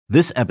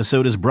This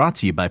episode is brought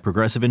to you by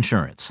Progressive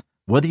Insurance.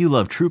 Whether you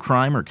love true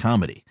crime or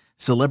comedy,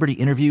 celebrity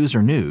interviews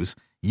or news,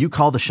 you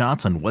call the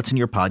shots on what's in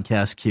your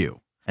podcast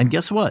queue. And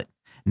guess what?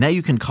 Now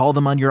you can call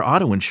them on your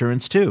auto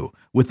insurance too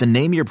with the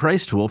Name Your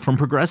Price tool from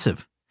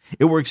Progressive.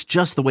 It works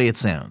just the way it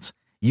sounds.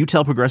 You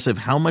tell Progressive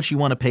how much you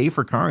want to pay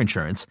for car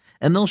insurance,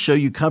 and they'll show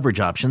you coverage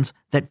options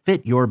that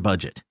fit your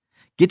budget.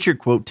 Get your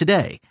quote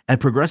today at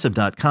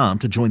Progressive.com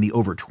to join the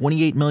over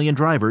 28 million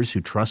drivers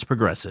who trust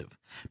Progressive.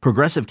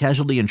 Progressive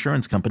Casualty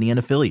Insurance Company and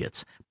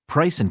Affiliates.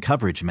 Price and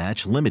coverage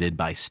match limited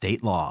by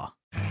state law.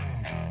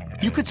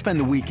 You could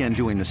spend the weekend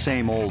doing the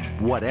same old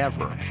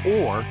whatever,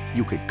 or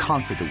you could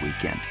conquer the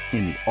weekend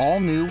in the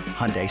all-new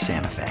Hyundai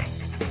Santa Fe.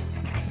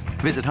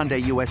 Visit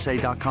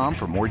HyundaiUSA.com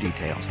for more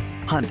details.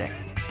 Hyundai,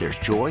 there's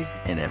joy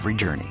in every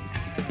journey.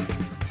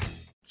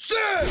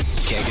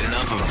 Can't get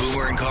enough of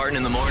Boomer and Carton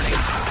in the morning.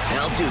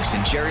 Al Dukes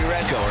and Jerry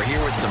Recco are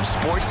here with some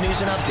sports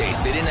news and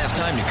updates they didn't have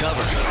time to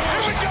cover.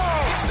 Here we go!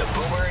 It's the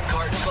Boomer and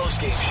Carton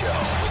postgame show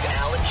with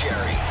Al and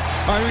Jerry.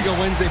 All right, here we go.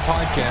 Wednesday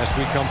podcast.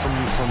 We come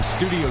from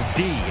Studio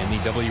D in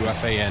the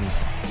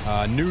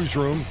WFAN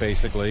newsroom,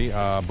 basically.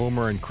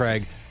 Boomer and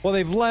Craig. Well,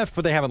 they've left,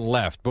 but they haven't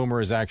left. Boomer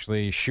is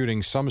actually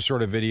shooting some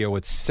sort of video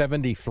with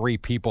 73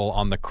 people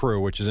on the crew,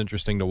 which is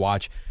interesting to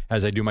watch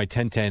as I do my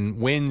 1010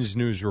 Wins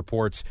news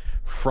reports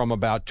from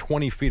about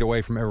 20 feet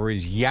away from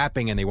everybody's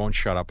yapping and they won't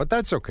shut up. But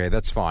that's okay.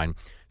 That's fine.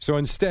 So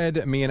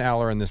instead, me and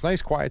Al are in this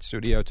nice, quiet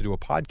studio to do a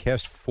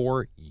podcast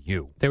for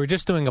you. They were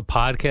just doing a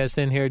podcast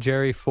in here,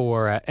 Jerry,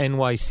 for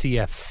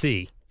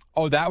NYCFC.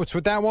 Oh, that's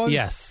what that was?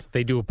 Yes,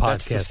 they do a podcast.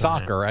 That's the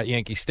soccer at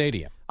Yankee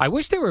Stadium. I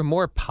wish there were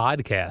more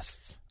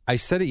podcasts. I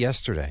said it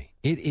yesterday.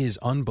 It is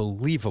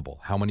unbelievable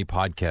how many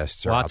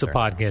podcasts are Lots out of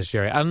there podcasts,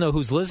 Jerry. I don't know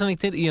who's listening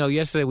to it. You know,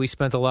 yesterday we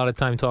spent a lot of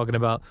time talking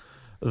about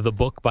the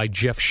book by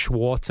Jeff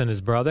Schwartz and his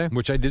brother.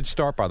 Which I did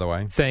start, by the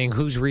way. Saying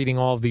who's reading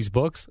all of these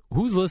books?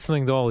 Who's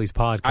listening to all these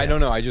podcasts? I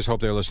don't know. I just hope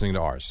they're listening to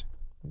ours.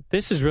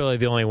 This is really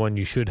the only one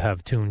you should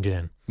have tuned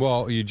in.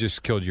 Well, you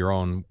just killed your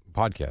own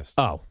podcast.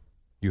 Oh.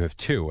 You have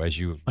two, as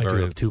you I do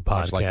have two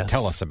podcasts. Like to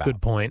tell us about.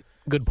 Good point.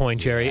 Good point,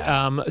 Jerry.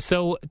 Yeah.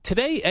 So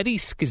today, Eddie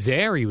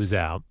Schizzeri was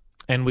out,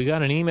 and we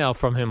got an email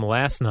from him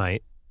last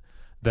night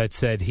that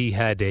said he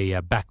had a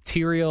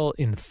bacterial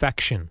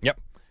infection. Yep.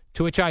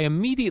 To which I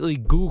immediately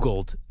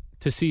Googled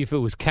to see if it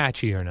was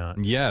catchy or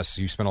not. Yes,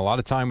 you spent a lot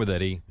of time with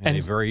Eddie in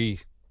a very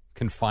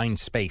confined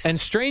space. And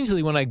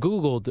strangely, when I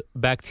Googled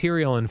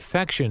bacterial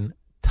infection,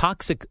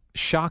 toxic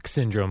shock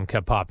syndrome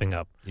kept popping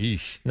up.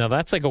 Yeesh. Now,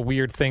 that's like a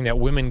weird thing that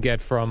women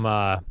get from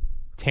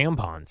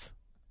tampons.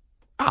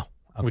 Oh.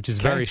 Okay. Which is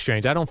very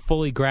strange. I don't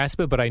fully grasp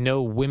it, but I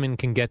know women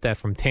can get that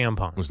from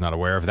tampons. Was not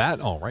aware of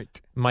that. All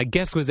right. My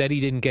guess was Eddie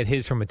didn't get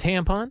his from a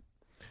tampon,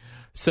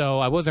 so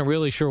I wasn't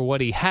really sure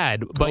what he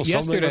had. But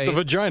yesterday, with the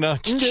vagina.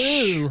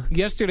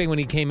 Yesterday when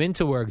he came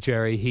into work,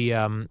 Jerry, he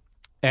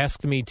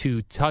asked me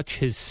to touch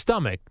his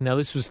stomach. Now,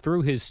 this was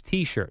through his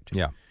T-shirt.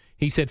 Yeah.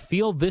 He said,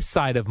 feel this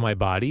side of my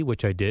body,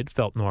 which I did,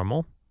 felt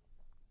normal.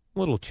 A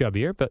little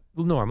chubbier, but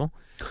normal.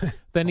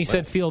 Then he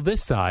said, feel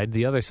this side,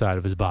 the other side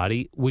of his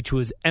body, which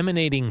was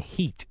emanating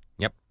heat.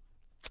 Yep.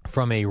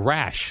 From a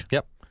rash.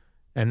 Yep.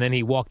 And then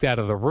he walked out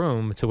of the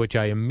room, to which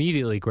I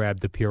immediately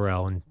grabbed the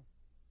Purell and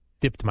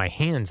dipped my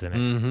hands in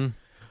it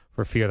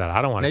for fear that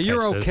I don't want to catch this.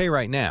 Now, you're okay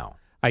right now.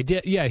 I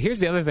did. Yeah, here's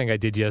the other thing I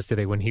did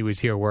yesterday when he was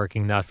here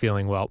working, not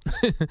feeling well.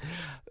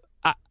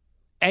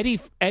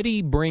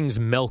 Eddie brings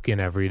milk in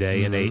every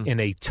day in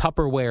a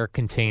Tupperware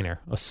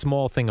container, a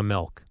small thing of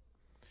milk.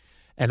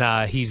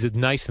 And he's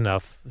nice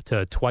enough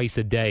to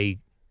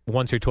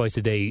once or twice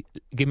a day,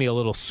 give me a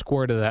little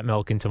squirt of that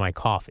milk into my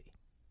coffee.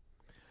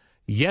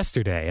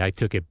 Yesterday, I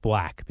took it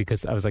black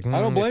because I was like,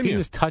 I don't blame if he you.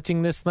 was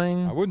touching this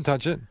thing. I wouldn't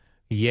touch it.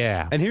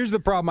 Yeah. And here's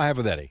the problem I have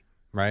with Eddie,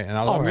 right? And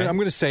I'm going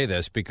to say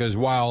this because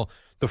while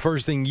the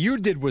first thing you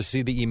did was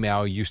see the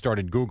email, you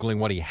started Googling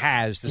what he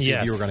has to see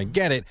if you were going to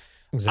get it.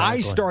 Exactly.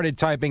 I started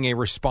typing a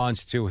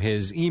response to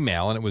his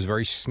email, and it was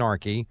very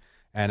snarky,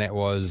 and it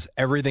was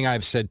everything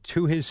I've said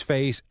to his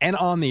face and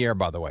on the air,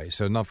 by the way,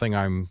 so nothing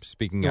I'm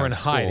speaking You out weren't of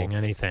school. hiding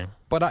anything.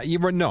 But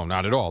no,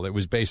 not at all. It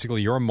was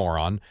basically you're a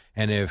moron,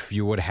 and if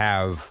you would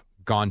have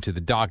gone to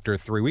the doctor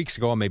 3 weeks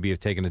ago and maybe have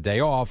taken a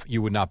day off,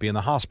 you would not be in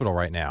the hospital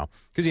right now.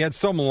 Because he had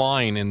some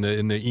line in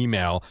the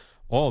email,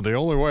 oh, the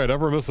only way I'd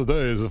ever miss a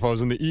day is if I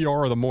was in the ER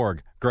or the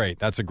morgue. Great.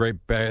 That's a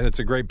great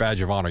badge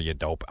of honor, you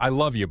dope. I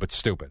love you, but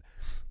stupid.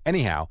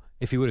 Anyhow,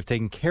 if he would have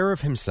taken care of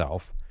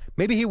himself,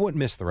 maybe he wouldn't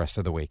miss the rest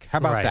of the week. How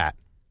about that?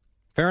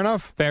 Fair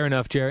enough? Fair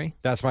enough, Jerry.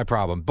 That's my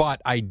problem.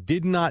 But I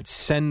did not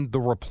send the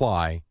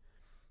reply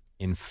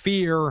in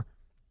fear.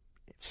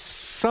 If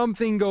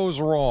something goes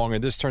wrong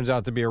and this turns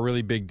out to be a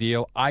really big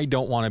deal, I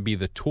don't want to be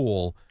the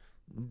tool.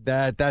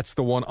 That's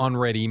the one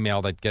unread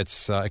email that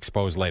gets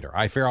exposed later.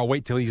 I fear I'll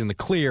wait till he's in the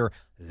clear,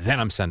 then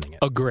I'm sending it.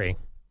 Agree.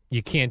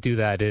 You can't do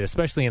that,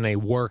 especially in a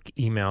work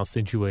email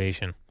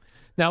situation.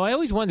 Now, I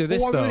always wonder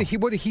this, though.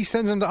 He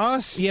sends them to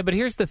us? Yeah, but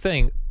here's the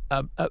thing.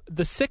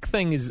 The sick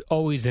thing is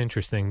always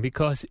interesting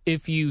because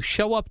if you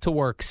show up to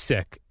work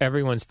sick,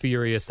 everyone's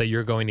furious that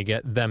you're going to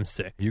get them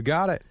sick. You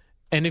got it.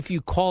 And if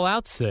you call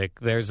out sick,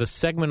 there's a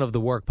segment of the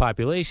work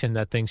population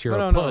that thinks you're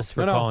a puss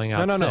for calling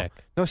out sick.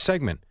 No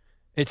segment.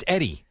 It's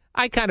Eddie.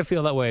 I kind of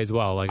feel that way as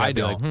well. Like I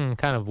don't. Like,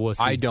 kind of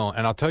wussy. I don't,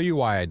 and I'll tell you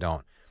why I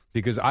don't.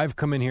 Because I've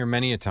come in here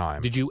many a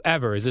time. Did you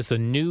ever? Is this a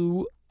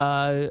new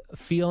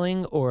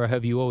feeling, or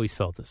have you always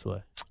felt this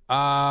way?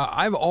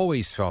 I've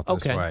always felt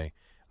this way.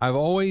 I've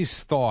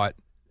always thought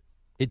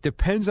it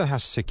depends on how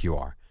sick you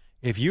are.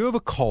 If you have a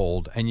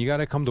cold and you got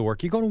to come to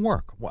work, you go to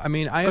work. Well, I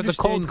mean, I understand. Because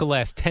a cold could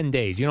last 10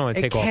 days. You don't want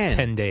to take off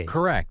 10 days.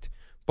 Correct.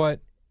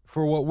 But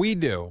for what we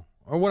do,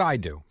 or what I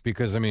do,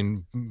 because, I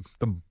mean,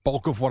 the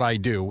bulk of what I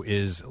do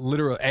is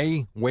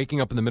literally,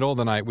 waking up in the middle of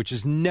the night, which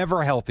is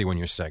never healthy when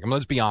you're sick. I mean,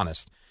 let's be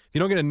honest. If you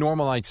don't get a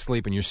normal night's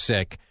sleep and you're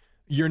sick,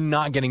 you're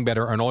not getting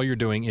better, and all you're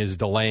doing is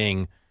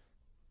delaying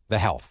the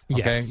health.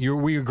 Okay? Yes.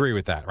 We agree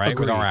with that, right?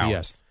 Agreed, with our hours.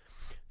 yes.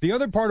 The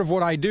other part of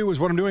what I do is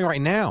what I'm doing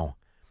right now.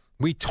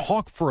 We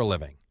talk for a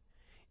living.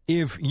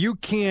 If you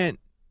can't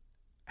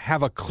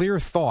have a clear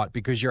thought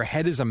because your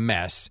head is a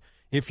mess,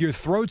 if your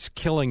throat's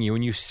killing you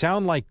and you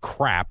sound like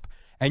crap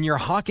and you're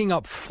hocking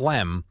up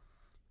phlegm,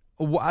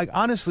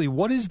 honestly,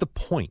 what is the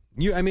point?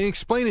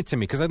 Explain it to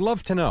me, because I'd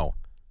love to know.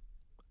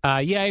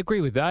 Yeah, I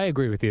agree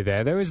with you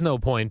there. There is no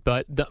point,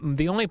 but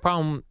the only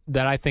problem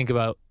that I think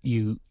about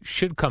you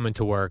should come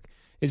into work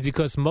is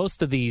because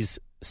most of these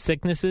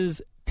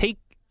sicknesses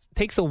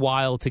takes a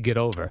while to get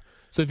over.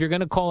 So if you're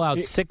going to call out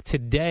sick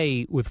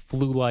today with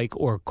flu-like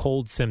or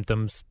cold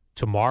symptoms,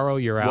 tomorrow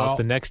you're out,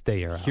 the next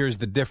day you're out. Here's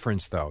the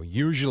difference, though.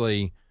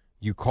 Usually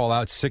you call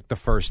out sick the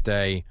first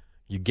day,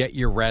 you get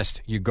your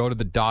rest, you go to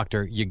the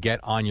doctor, you get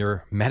on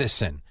your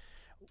medicine.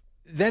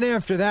 Then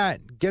after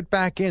that, get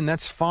back in.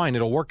 That's fine.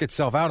 It'll work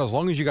itself out as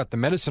long as you got the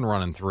medicine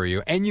running through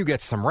you and you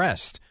get some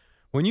rest.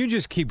 When you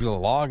just keep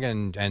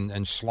logging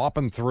and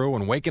slopping through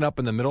and waking up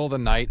in the middle of the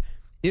night,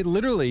 it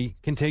literally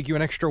can take you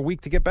an extra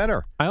week to get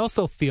better. I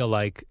also feel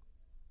like,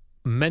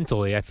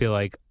 mentally,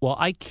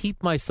 I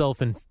keep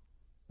myself in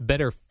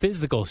better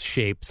physical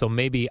shape, so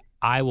maybe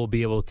I will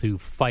be able to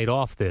fight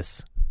off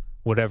this,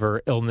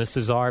 whatever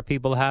illnesses are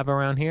people have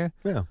around here.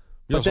 Yeah.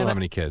 You also don't have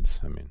any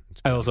kids.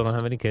 I also don't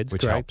have any kids,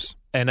 which correct.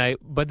 helps.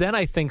 But then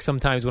I think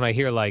sometimes when I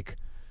hear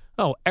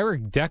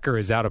Eric Decker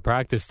is out of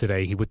practice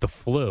today with the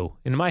flu,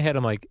 in my head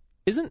I'm like,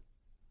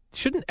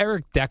 shouldn't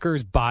Eric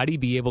Decker's body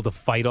be able to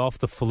fight off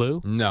the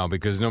flu? No,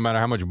 because no matter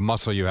how much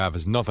muscle you have, it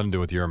has nothing to do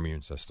with your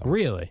immune system.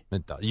 Really?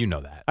 You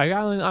know that. I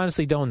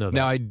honestly don't know that.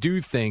 Now, I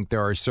do think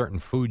there are certain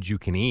foods you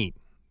can eat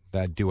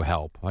that do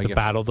help.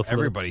 Battle the flu?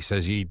 Everybody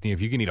says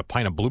if you can eat a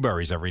pint of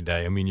blueberries every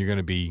day, you're going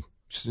to be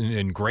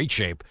in great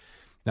shape.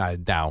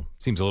 Now,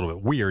 seems a little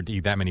bit weird to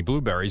eat that many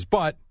blueberries,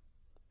 but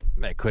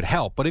it could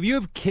help. But if you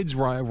have kids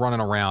running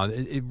around,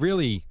 it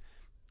really,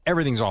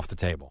 everything's off the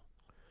table.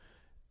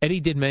 Eddie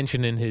did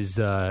mention in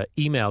his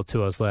email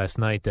to us last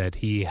night that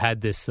he had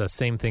this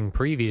same thing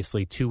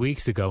previously 2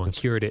 weeks ago and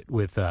cured it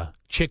with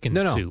chicken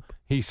soup.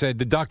 He said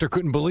the doctor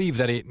couldn't believe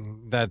that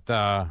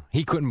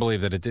he couldn't believe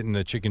that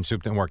the chicken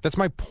soup didn't work. That's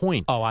my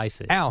point. Oh, I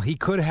see. Al, he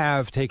could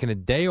have taken a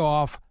day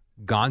off,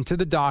 gone to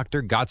the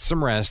doctor, got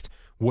some rest,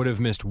 would have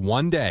missed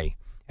one day,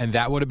 and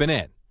that would have been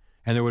it.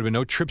 And there would have been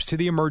no trips to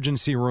the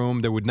emergency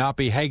room. There would not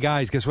be, hey,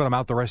 guys, guess what? I'm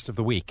out the rest of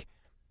the week.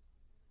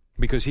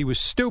 Because he was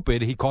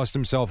stupid, he cost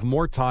himself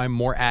more time,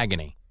 more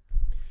agony.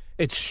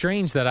 It's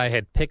strange that I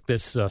had picked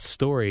this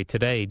story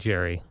today,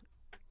 Jerry.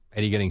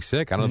 Eddie getting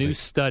sick? I don't know. New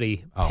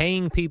study.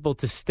 Paying people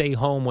to stay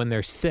home when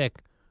they're sick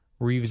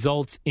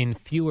results in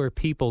fewer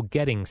people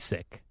getting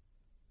sick.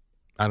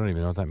 I don't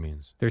even know what that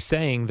means. They're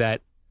saying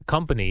that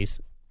companies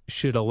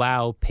should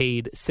allow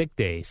paid sick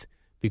days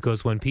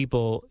because when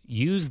people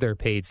use their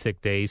paid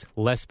sick days,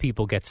 less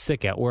people get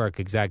sick at work,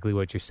 exactly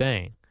what you're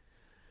saying.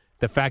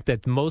 The fact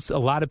that a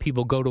lot of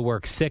people go to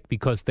work sick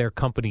because their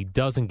company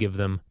doesn't give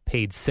them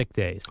paid sick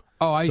days.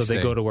 Oh, I see. So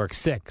they go to work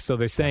sick. So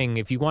they're saying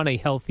if you want a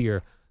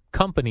healthier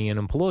company and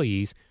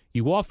employees,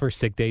 you offer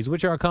sick days,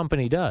 which our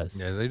company does.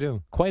 Yeah, they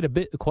do. Quite a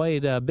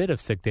bit of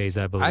sick days,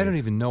 I believe. I don't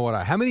even know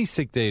how many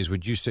sick days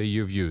would you say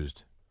you've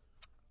used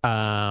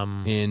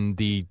in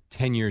the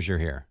 10 years you're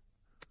here?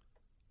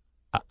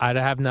 I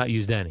have not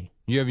used any.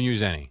 You haven't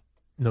used any?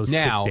 No sick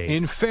days. Now,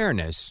 in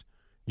fairness,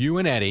 you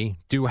and Eddie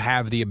do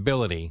have the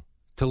ability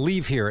to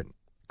leave here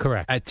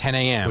at 10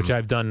 a.m. Which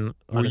I've done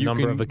on a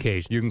number of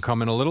occasions. You can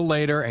come in a little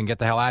later and get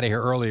the hell out of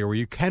here earlier where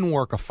you can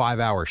work a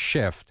 5-hour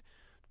shift,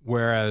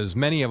 whereas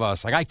many of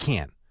us, I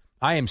can't.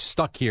 I am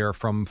stuck here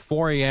from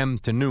 4 a.m.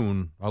 to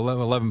noon,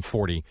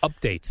 11:40.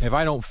 Updates. If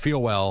I don't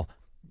feel well,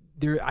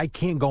 I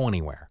can't go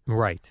anywhere.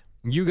 Right.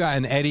 You got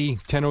an Eddie,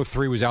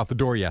 10:03 was out the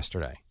door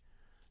yesterday.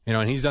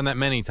 And he's done that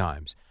many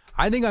times.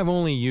 I think I've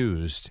only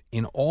used,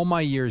 in all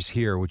my years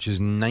here, which is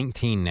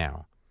 19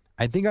 now,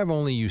 I think I've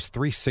only used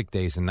 3 sick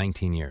days in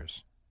 19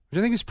 years, which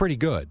I think is pretty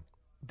good.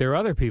 There are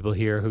other people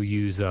here who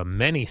use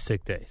many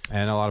sick days.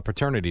 And a lot of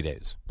paternity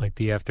days. Like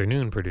the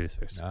afternoon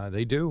producers.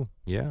 They do,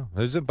 yeah.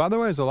 By the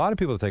way, there's a lot of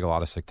people that take a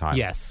lot of sick time.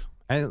 Yes.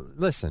 And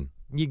listen,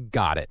 you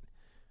got it.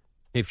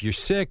 If you're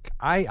sick,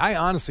 I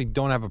honestly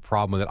don't have a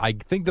problem with it. I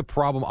think the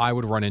problem I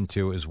would run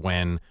into is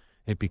when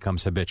it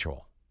becomes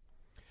habitual.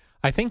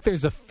 I think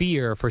there's a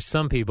fear for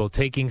some people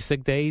taking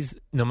sick days,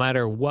 no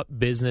matter what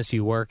business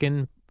you work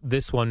in.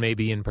 This one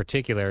maybe in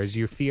particular is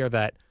your fear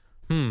that,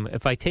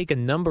 if I take a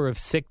number of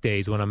sick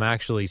days when I'm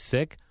actually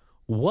sick,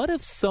 what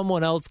if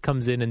someone else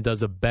comes in and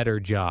does a better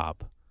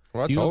job?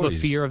 Well, do you have a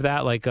fear of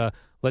that? Like,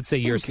 let's say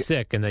you're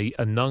sick and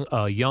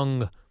a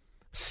young,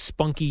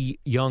 spunky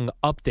young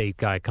update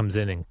guy comes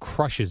in and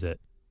crushes it.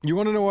 You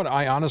want to know what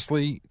I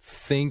honestly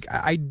think?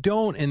 I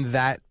don't in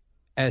that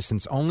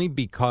essence, only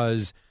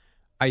because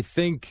I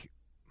think,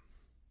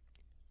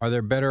 are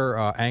there better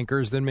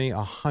anchors than me?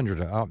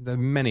 100,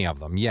 many of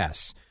them,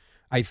 yes.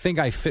 I think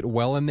I fit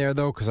well in there,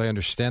 though, because I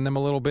understand them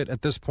a little bit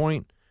at this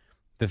point.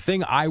 The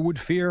thing I would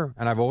fear,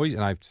 and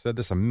I've said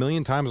this a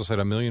million times, I'll say it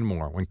a million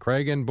more. When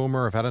Craig and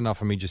Boomer have had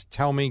enough of me, just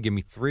tell me, give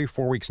me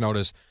 3-4 weeks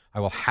notice.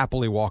 I will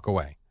happily walk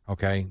away,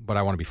 okay? But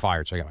I want to be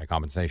fired, so I get my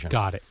compensation.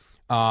 Got it.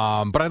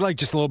 But I'd like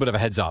just a little bit of a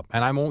heads up.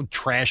 And I won't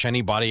trash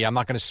anybody. I'm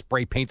not going to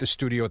spray paint the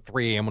studio at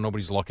 3 a.m. when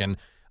nobody's looking.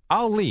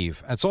 I'll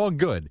leave. That's all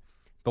good.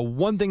 The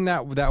one thing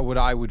that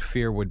I would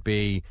fear would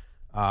be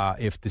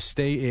if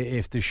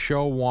the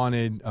show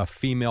wanted a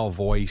female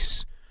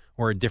voice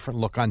or a different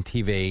look on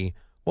TV.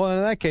 Well,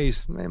 in that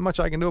case, ain't much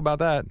I can do about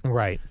that.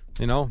 Right.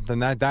 You know, then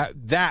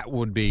that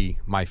would be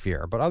my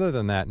fear. But other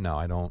than that, no,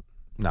 I don't.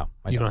 No,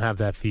 you don't have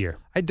that fear.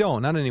 I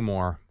don't. Not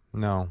anymore.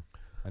 No,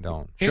 I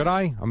don't. Should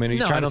I? I mean, are you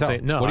No, trying I to don't tell?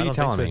 think- no, what are I you don't think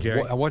telling so, me?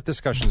 Jerry. What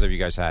discussions have you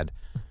guys had?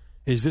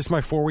 Is this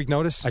my 4-week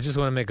notice? I just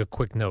want to make a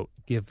quick note.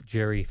 Give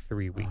Jerry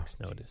 3 weeks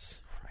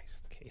notice.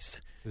 Christ.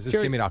 Case. Does this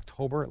Jerry, give me to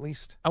October at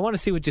least? I want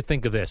to see what you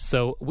think of this.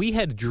 So we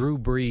had Drew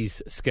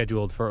Brees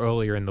scheduled for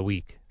earlier in the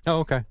week. Oh,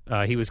 okay.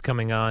 He was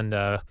coming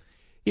on.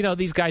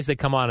 These guys, they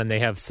come on and they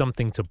have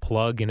something to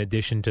plug in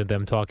addition to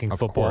them talking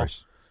football. Of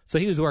course. So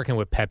he was working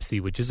with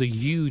Pepsi, which is a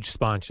huge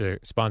sponsor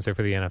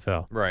for the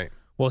NFL. Right.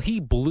 Well, he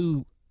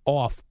blew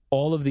off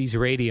all of these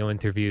radio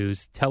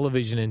interviews,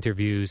 television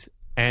interviews,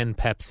 and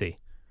Pepsi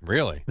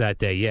Really? that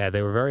day. Yeah,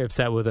 they were very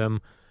upset with him.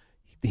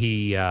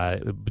 He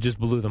just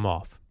blew them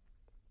off.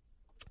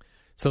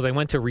 So they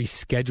went to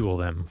reschedule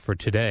them for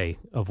today,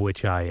 of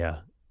which I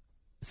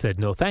said,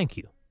 no, thank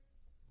you.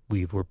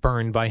 We were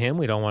burned by him.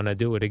 We don't want to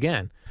do it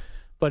again.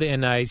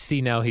 And I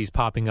see now he's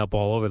popping up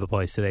all over the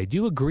place today. Do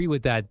you agree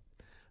with that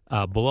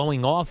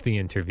blowing off the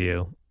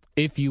interview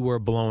if you were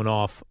blown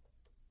off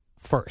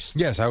first?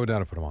 Yes, I would not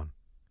have put him on.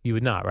 You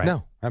would not, right?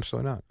 No,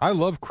 absolutely not. I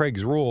love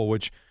Craig's rule,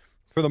 which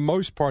for the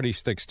most part he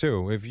sticks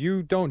to. If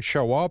you don't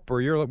show up or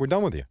we're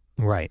done with you.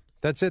 Right.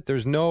 That's it.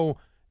 There's no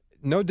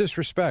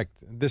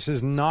disrespect. This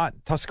is not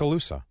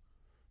Tuscaloosa.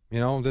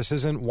 This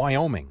isn't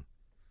Wyoming.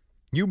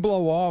 You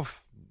blow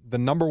off the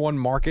number one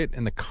market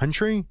in the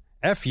country,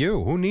 F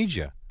you. Who needs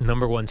you?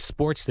 Number one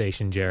sports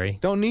station, Jerry.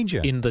 Don't need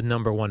you. In the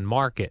number one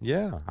market.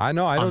 Yeah, I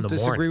know. I don't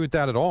disagree with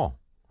that at all.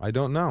 I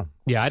don't know.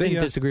 Yeah, I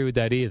didn't disagree with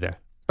that either.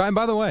 And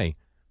by the way,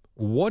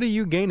 what are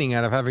you gaining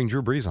out of having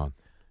Drew Brees on?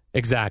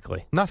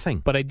 Exactly. Nothing.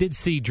 But I did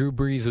see Drew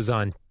Brees was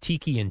on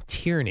Tiki and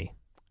Tierney,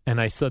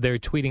 and I saw they were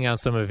tweeting out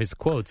some of his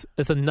quotes.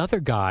 There's another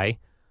guy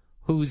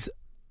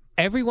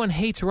everyone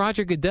hates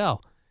Roger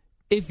Goodell.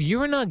 If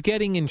you're not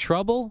getting in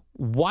trouble,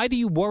 why do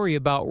you worry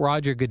about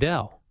Roger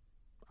Goodell?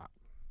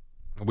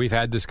 We've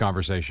had this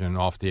conversation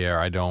off the air.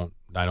 I don't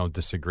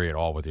disagree at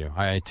all with you.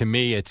 To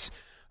me, it's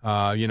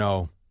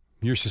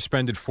you're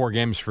suspended 4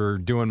 games for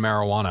doing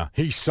marijuana.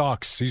 He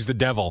sucks. He's the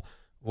devil.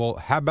 Well,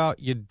 how about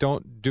you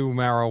don't do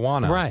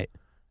marijuana? Right.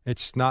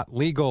 It's not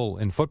legal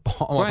in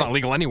football. Well, right. It's not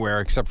legal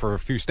anywhere except for a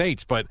few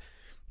states, but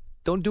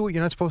don't do what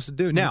you're not supposed to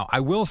do. Now,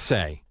 I will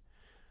say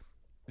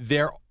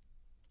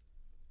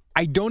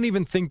I don't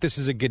even think this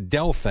is a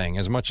Goodell thing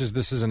as much as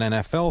this is an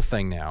NFL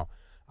thing now.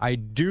 I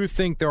do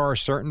think there are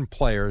certain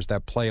players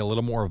that play a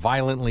little more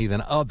violently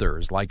than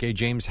others, like a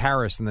James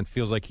Harrison that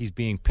feels like he's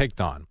being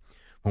picked on.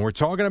 When we're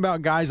talking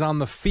about guys on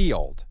the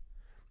field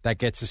that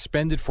get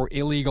suspended for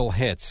illegal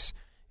hits,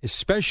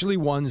 especially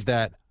ones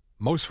that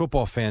most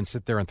football fans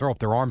sit there and throw up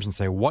their arms and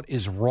say, what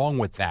is wrong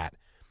with that?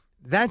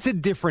 That's a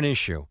different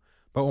issue.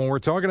 But when we're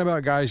talking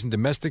about guys in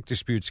domestic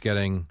disputes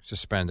getting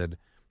suspended,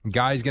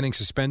 guys getting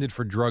suspended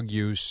for drug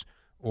use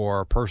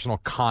or personal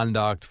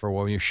conduct for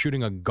when you're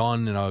shooting a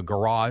gun in a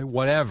garage,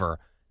 whatever,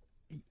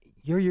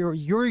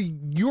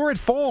 you're at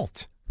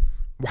fault.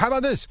 How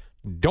about this?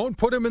 Don't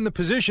put him in the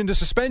position to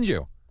suspend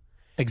you.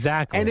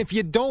 Exactly. And if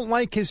you don't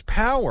like his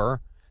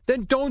power,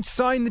 then don't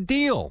sign the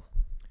deal.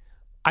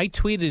 I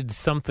tweeted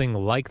something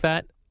like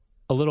that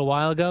a little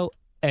while ago,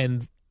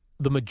 and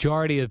the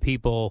majority of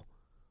people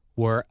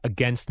were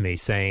against me,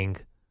 saying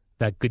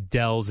that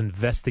Goodell's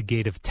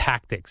investigative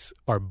tactics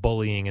are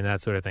bullying and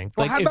that sort of thing.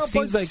 Well, how about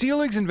Bud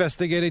Selig's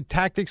investigated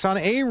tactics on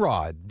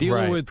A-Rod,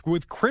 dealing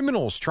with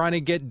criminals trying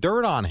to get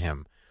dirt on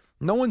him?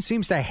 No one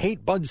seems to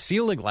hate Bud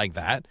Selig like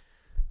that.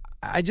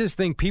 I just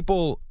think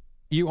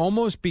you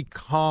almost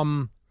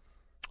become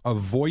a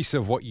voice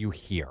of what you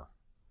hear.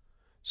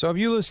 So if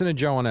you listen to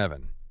Joe and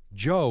Evan,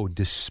 Joe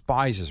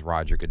despises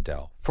Roger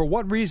Goodell. For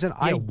what reason?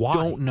 Yeah, why?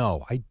 Don't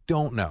know. I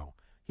don't know.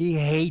 He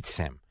hates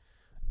him.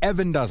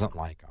 Evan doesn't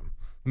like him.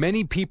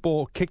 Many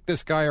people kick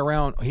this guy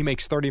around. He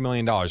makes $30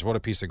 million. What a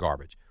piece of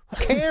garbage.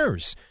 Who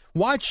cares?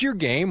 Watch your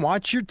game.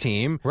 Watch your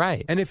team.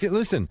 Right. And if you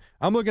listen,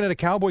 I'm looking at a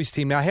Cowboys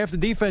team now. Half the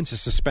defense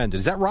is suspended.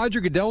 Is that Roger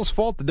Goodell's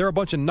fault that they're a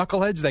bunch of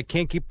knuckleheads that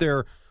can't keep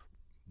their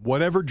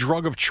whatever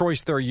drug of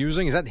choice they're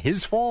using? Is that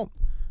his fault?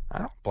 I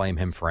don't blame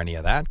him for any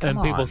of that. Come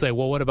on. People say,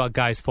 well, what about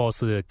guys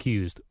falsely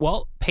accused?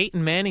 Well,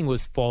 Peyton Manning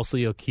was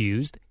falsely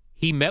accused.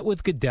 He met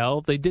with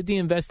Goodell. They did the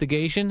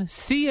investigation.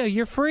 See ya.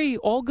 You're free.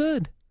 All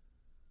good.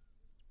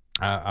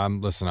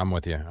 I'm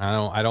with you.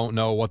 I don't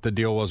know what the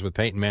deal was with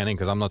Peyton Manning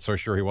because I'm not so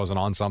sure he wasn't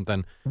on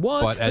something.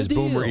 What's but as the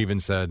deal? Boomer even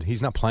said,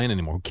 he's not playing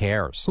anymore. Who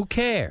cares? Who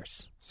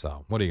cares?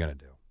 So what are you going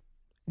to do?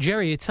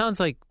 Jerry, it sounds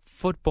like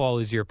football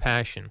is your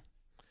passion.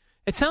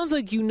 It sounds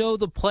like you know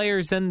the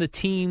players and the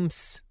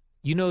teams.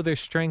 You know their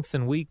strengths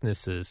and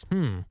weaknesses.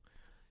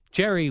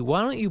 Jerry,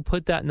 why don't you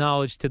put that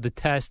knowledge to the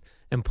test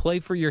and play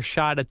for your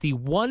shot at the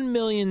 $1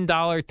 million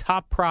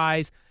top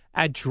prize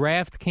at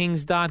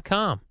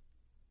DraftKings.com?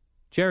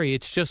 Jerry,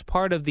 it's just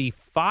part of the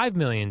 $5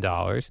 million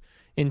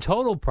in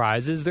total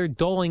prizes they're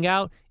doling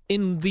out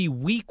in the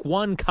Week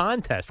 1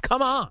 contest.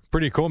 Come on.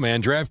 Pretty cool,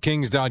 man.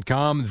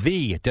 DraftKings.com,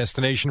 the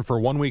destination for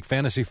 1 week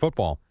fantasy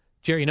football.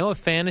 Jerry, you know what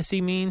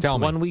fantasy means? Tell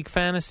me. 1 week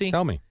fantasy?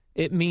 Tell me.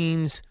 It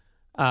means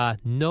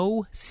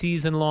no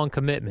season-long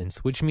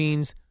commitments, which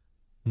means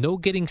no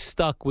getting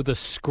stuck with a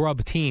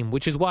scrub team,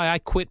 which is why I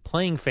quit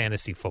playing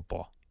fantasy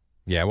football.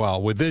 Yeah,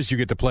 well, with this, you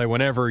get to play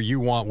whenever you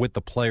want with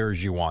the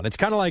players you want. It's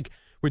kind of like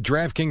with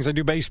DraftKings, I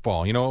do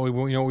baseball. You know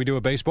what we do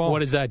with baseball?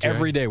 What is that, Jerry?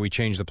 Every day we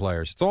change the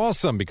players. It's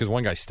awesome because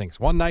one guy stinks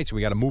one night, so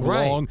we got to move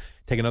along,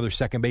 take another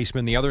second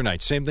baseman the other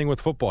night. Same thing with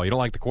football. You don't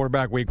like the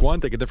quarterback week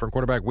 1, take a different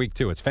quarterback week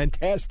 2. It's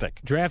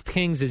fantastic.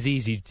 DraftKings is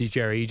easy,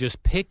 Jerry. You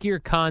just pick your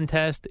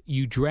contest,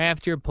 you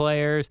draft your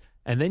players,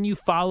 and then you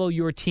follow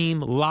your team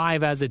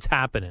live as it's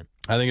happening.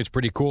 I think it's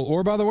pretty cool.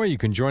 Or, by the way, you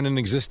can join an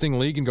existing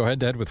league and go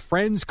head-to-head with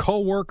friends,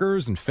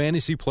 co-workers, and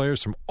fantasy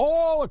players from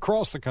all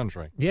across the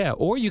country. Yeah,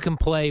 or you can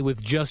play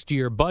with just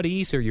your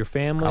buddies or your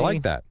family. I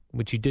like that.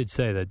 Which you did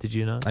say that, did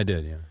you not? I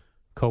did, yeah.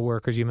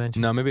 Co-workers you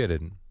mentioned? No, maybe I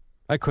didn't.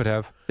 I could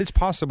have. It's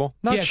possible.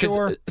 Not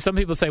sure. Some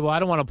people say, well, I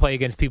don't want to play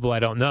against people I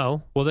don't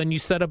know. Well, then you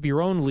set up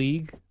your own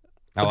league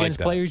against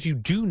players you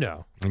do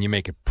know. And you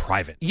make it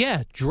private.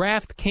 Yeah,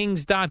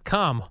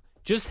 DraftKings.com.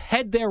 Just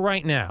head there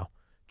right now.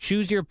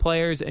 Choose your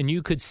players, and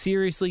you could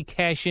seriously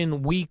cash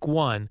in Week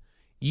 1.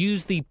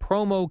 Use the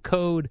promo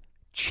code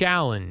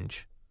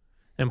CHALLENGE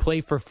and play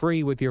for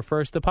free with your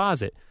first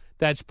deposit.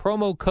 That's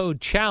promo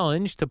code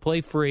CHALLENGE to play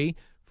free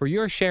for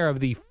your share of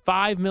the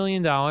 $5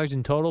 million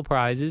in total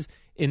prizes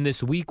in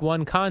this Week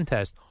 1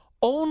 contest.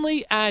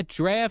 Only at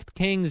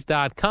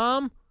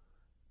DraftKings.com.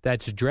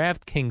 That's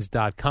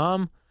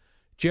DraftKings.com.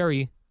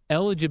 Jerry,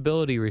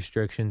 eligibility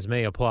restrictions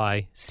may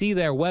apply. See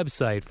their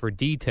website for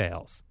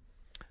details.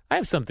 I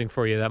have something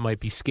for you that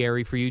might be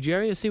scary for you,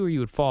 Jerry. Let's see where you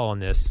would fall on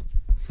this.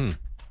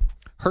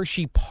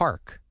 Hershey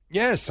Park.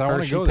 Yes, I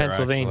want to go there,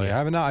 Pennsylvania.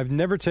 Actually. I've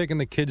never taken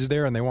the kids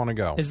there, and they want to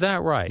go. Is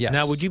that right? Yes.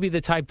 Now, would you be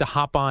the type to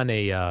hop on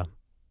a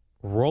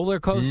roller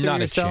coaster Not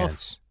yourself? a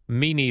chance.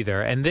 Me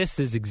neither, and this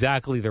is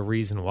exactly the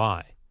reason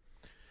why.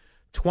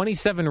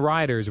 27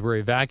 riders were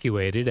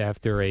evacuated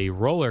after a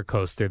roller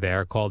coaster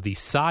there called the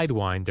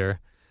Sidewinder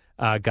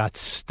got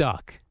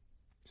stuck.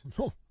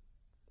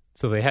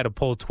 So they had to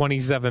pull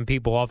 27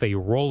 people off a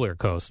roller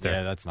coaster.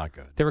 Yeah, that's not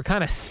good. They were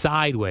kind of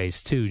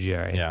sideways, too,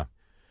 Jerry. Yeah.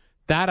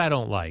 That I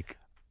don't like.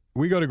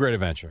 We go to Great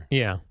Adventure.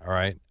 Yeah. All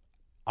right.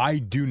 I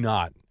do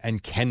not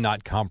and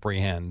cannot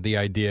comprehend the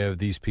idea of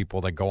these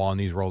people that go on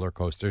these roller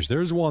coasters.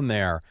 There's one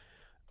there.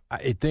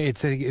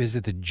 Is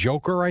it the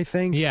Joker, I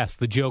think? Yes,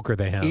 the Joker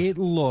they have. It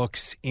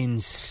looks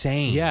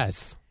insane.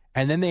 Yes.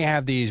 And then they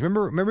have these.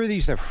 Remember they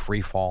used to have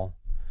free fall?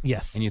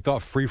 Yes. And you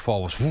thought free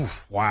fall was,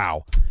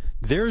 wow.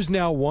 There's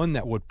now one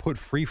that would put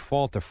free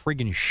fall to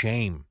friggin'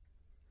 shame.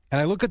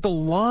 And I look at the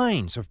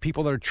lines of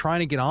people that are trying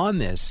to get on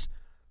this.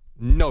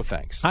 No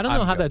thanks. I don't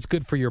know how that's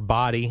good for your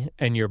body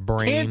and your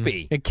brain. Can't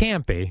be. It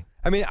can't be.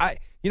 I mean, I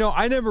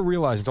never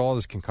realized all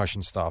this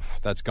concussion stuff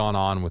that's gone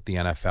on with the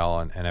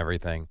NFL and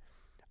everything.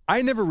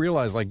 I never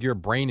realized, like, your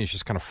brain is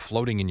just kind of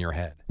floating in your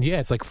head. Yeah,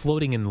 it's like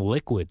floating in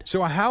liquid.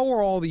 So how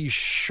are all these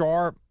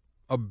sharp,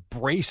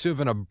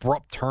 abrasive, and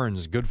abrupt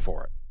turns good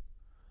for it?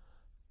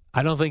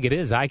 I don't think it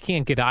is. I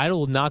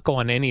will not go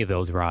on any of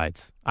those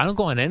rides. I don't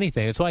go on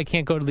anything. That's why I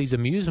can't go to these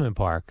amusement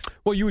parks.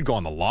 Well, you would go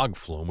on the log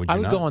flume, would you not? I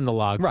would go on the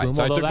log flume, right.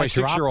 So I although took my that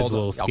drop 6-year-old. is a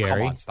little scary. Oh,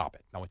 come on, stop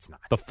it. No, it's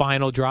not. The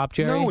final drop,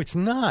 Jerry? No, it's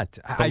not.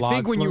 I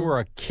think when you were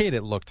a kid,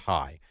 it looked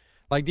high.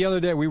 Like the other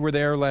day, we were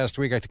there last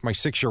week. I took my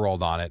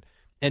 6-year-old on it.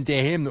 And to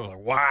him, they were like,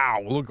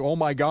 wow, look, oh,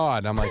 my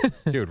God. I'm like,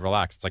 dude,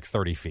 relax. It's like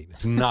 30 feet.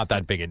 It's not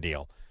that big a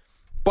deal.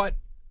 But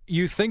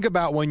you think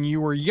about when you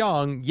were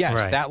young, yes,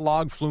 right. That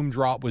log flume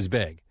drop was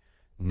big.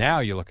 Now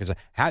you look at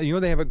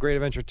they have a Great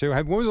Adventure too.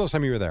 When was the last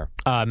time you were there?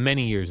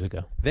 Many years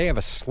ago. They have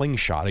a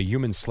slingshot, a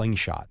human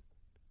slingshot,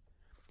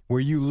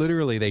 where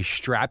they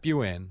strap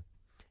you in,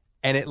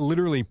 and it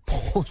literally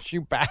pulls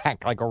you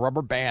back like a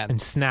rubber band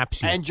and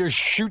snaps you and just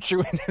shoots you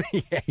into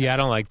the air. Yeah, I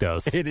don't like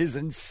those. It is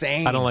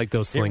insane. I don't like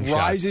those slingshots. It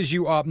rises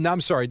you up. No, I'm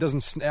sorry. It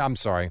doesn't. I'm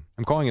sorry.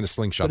 I'm calling it a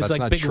slingshot. But it's That's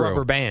like not big true.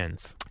 rubber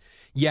bands.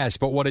 Yes,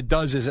 but what it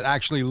does is it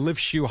actually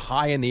lifts you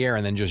high in the air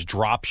and then just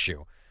drops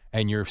you.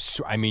 And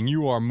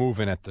you are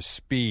moving at the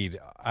speed.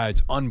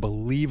 It's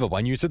unbelievable.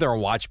 And you sit there and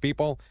watch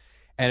people,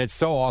 and it's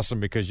so awesome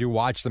because you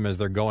watch them as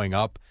they're going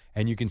up,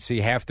 and you can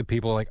see half the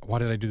people are like, why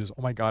did I do this?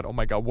 Oh, my God,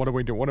 what do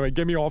we do? What do I,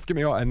 get me off.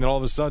 And then all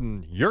of a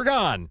sudden, you're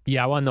gone.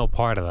 Yeah, I want no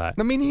part of that.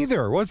 I mean,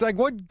 either.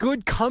 What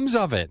good comes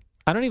of it?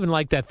 I don't even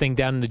like that thing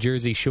down in the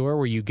Jersey Shore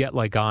where you get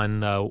like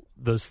on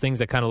those things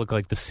that kind of look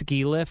like the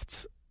ski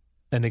lifts,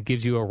 and it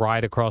gives you a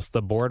ride across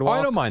the boardwalk. Oh,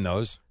 I don't mind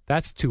those.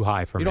 That's too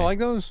high for me. You don't like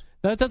those?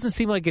 No, it doesn't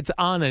seem like it's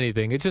on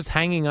anything. It's just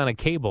hanging on a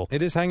cable.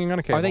 It is hanging on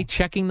a cable. Are they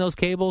checking those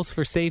cables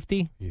for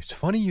safety? It's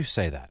funny you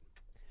say that.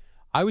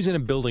 I was in a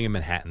building in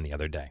Manhattan the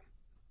other day.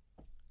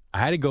 I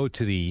had to go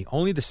to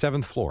only the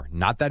 7th floor.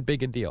 Not that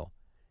big a deal.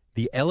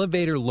 The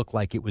elevator looked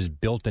like it was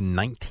built in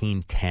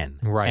 1910.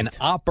 Right. And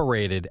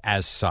operated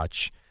as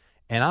such.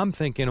 And I'm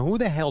thinking, who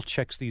the hell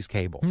checks these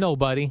cables?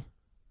 Nobody.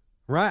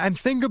 Right? And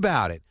think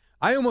about it.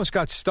 I almost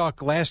got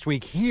stuck last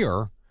week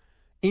here.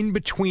 In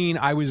between,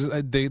 I was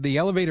the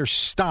elevator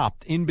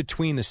stopped in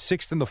between the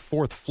 6th and the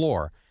 4th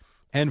floor,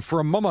 and for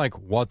a moment, I'm like,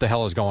 what the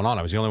hell is going on?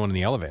 I was the only one in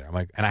the elevator. I'm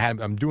like, and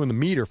I'm doing the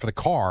meter for the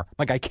car. I'm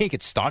like, I can't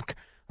get stuck.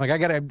 Like, I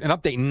got an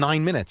update in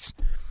 9 minutes,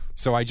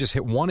 so I just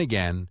hit 1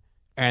 again,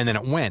 and then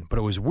it went. But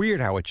it was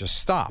weird how it just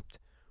stopped.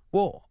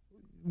 Well,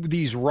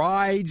 these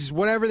rides,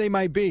 whatever they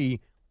might be,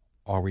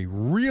 are we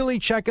really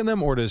checking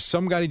them, or does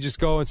somebody just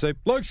go and say,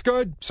 looks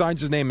good,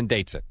 signs his name and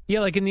dates it? Yeah,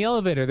 like in the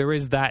elevator, there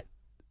is that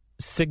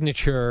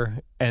signature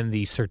and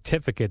the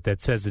certificate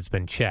that says it's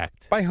been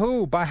checked. By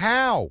who? By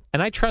how?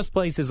 And I trust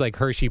places like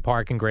Hershey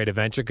Park and Great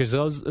Adventure because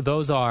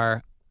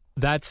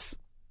that's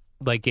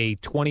like a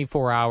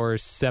 24-hour,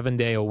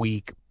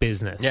 7-day-a-week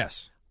business.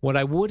 Yes. What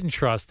I wouldn't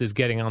trust is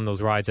getting on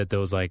those rides at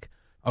those like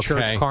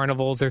church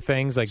carnivals or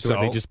things like where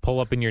they just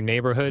pull up in your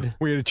neighborhood.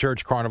 We had a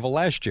church carnival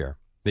last year.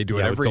 They do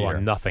it every every year. year.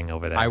 On nothing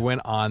over there. I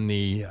went on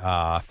the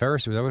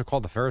Ferris. Was that what it's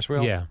called? The Ferris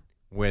wheel? Yeah.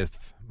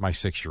 With my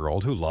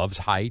 6-year-old who loves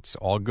heights.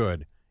 All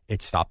good.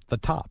 It stopped at the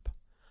top.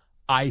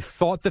 I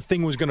thought the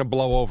thing was going to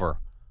blow over.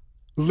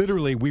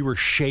 Literally, we were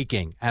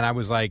shaking. And I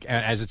was like,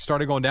 as it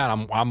started going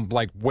down, I'm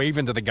like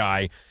waving to the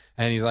guy.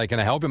 And he's like, can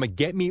I help him? I'm like,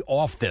 get me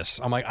off this.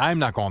 I'm like, I'm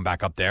not going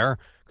back up there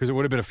because it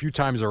would have been a few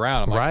times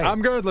around. I'm like, right.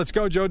 I'm good. Let's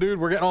go, Joe, dude.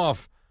 We're getting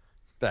off.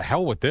 The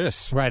hell with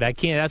this. Right. I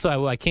can't. That's why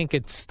I can't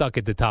get stuck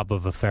at the top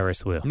of a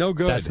Ferris wheel. No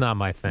good. That's not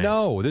my thing.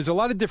 No, there's a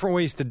lot of different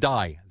ways to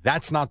die.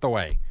 That's not the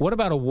way. What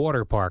about a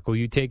water park? Will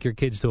you take your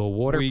kids to a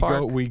water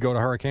park? We go to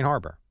Hurricane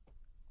Harbor.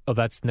 Oh,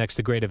 that's next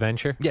to Great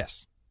Adventure?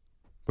 Yes.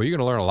 Well, you're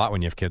going to learn a lot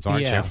when you have kids,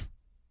 aren't you?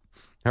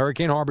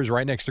 Hurricane Harbor is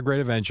right next to Great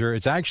Adventure.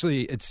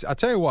 I'll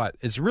tell you what,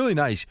 it's really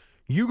nice.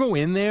 You go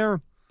in there,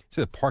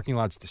 see the parking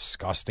lot's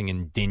disgusting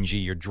and dingy.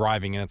 You're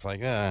driving and it's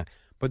like,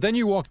 But then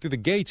you walk through the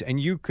gates and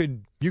you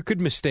could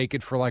mistake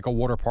it for like a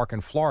water park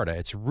in Florida.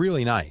 It's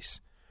really nice.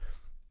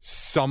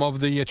 Some of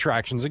the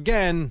attractions,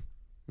 again,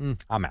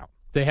 I'm out.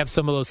 They have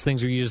some of those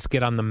things where you just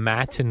get on the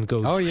mat and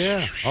go. Oh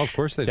yeah, of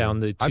course they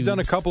down do. The tubes. I've done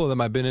a couple of them.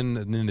 I've been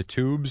in the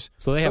tubes.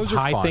 So they have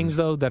high things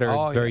though that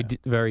are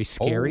very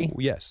scary. Oh,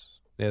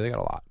 yes, yeah, they got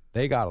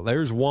a lot.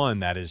 There's one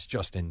that is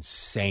just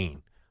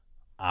insane.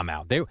 I'm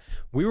out.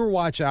 We were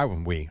watching.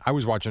 I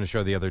was watching a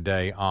show the other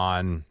day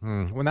on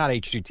not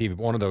HGTV,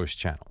 but one of those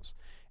channels,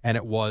 and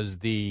it was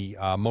the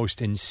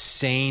most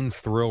insane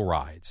thrill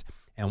rides.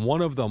 And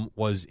one of them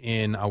was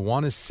in, I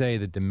want to say,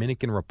 the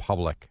Dominican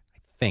Republic. I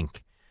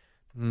think.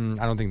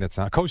 I don't think that's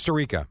not Costa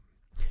Rica.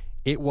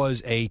 It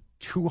was a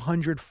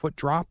 200-foot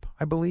drop,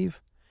 I believe.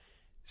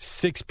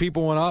 6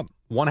 people went up.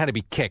 One had to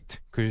be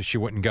kicked because she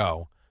wouldn't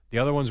go. The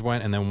other ones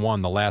went, and then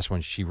the last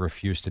one, she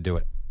refused to do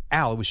it.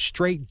 Al, it was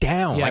straight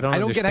down. Yeah, like, I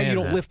don't get how you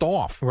don't lift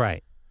off.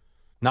 Right.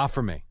 Not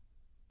for me.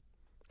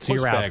 So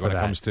you're out for when that.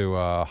 it comes to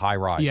high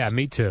rides. Yeah,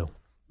 me too.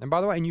 And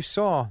by the way, and you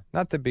saw,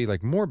 not to be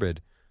like morbid,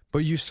 but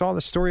you saw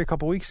the story a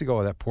couple weeks ago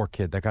of that poor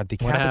kid that got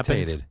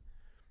decapitated.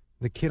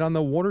 The kid on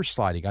the water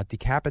slide, he got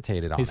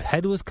decapitated on His it.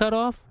 head was cut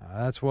off?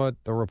 That's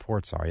what the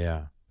reports are,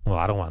 yeah. Well,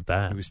 I don't want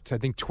that. He was, I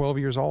think, 12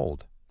 years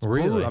old. It's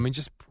really? Brutal. I mean,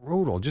 just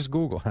brutal. Just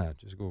Google it.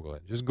 Just Google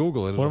it. Just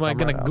Google it. What am I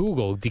going to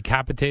Google?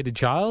 Decapitated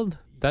child?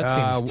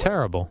 That seems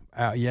terrible.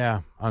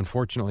 Yeah,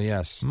 unfortunately,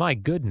 yes. My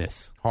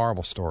goodness.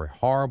 Horrible story.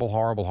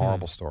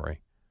 Horrible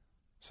story.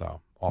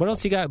 So, awful. What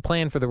else you got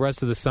planned for the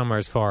rest of the summer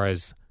as far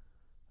as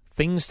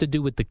things to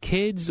do with the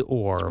kids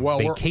or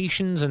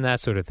vacations and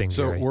that sort of thing?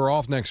 So Jerry? We're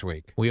off next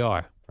week. We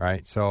are.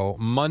 Right. So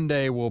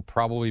Monday will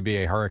probably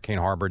be a Hurricane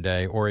Harbor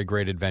day or a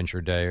Great Adventure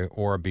day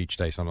or a beach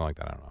day, something like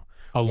that. I don't know.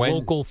 A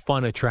local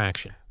fun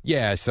attraction.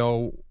 Yeah.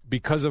 So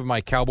because of my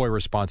cowboy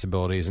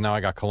responsibilities, now I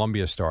got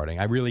Columbia starting.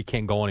 I really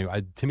can't go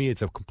anywhere. To me,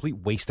 it's a complete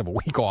waste of a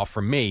week off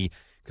for me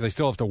because I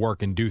still have to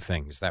work and do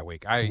things that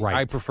week.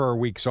 I prefer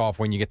weeks off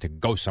when you get to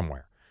go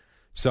somewhere.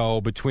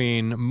 So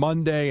between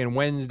Monday and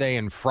Wednesday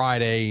and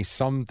Friday,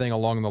 something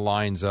along the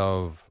lines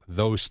of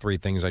those 3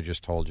 things I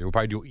just told you. We'll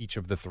probably do each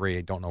of the 3.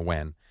 I don't know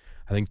when.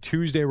 I think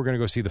Tuesday we're going to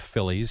go see the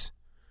Phillies,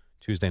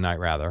 Tuesday night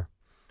rather.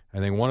 I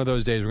think one of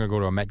those days we're going to go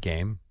to a Met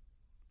game.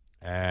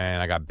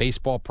 And I got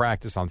baseball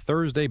practice on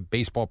Thursday,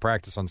 baseball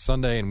practice on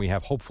Sunday, and we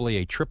have hopefully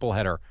a triple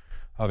header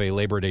of a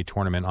Labor Day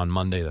tournament on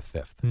Monday the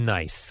 5th.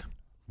 Nice.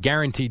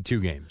 Guaranteed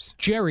 2 games.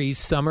 Jerry's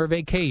summer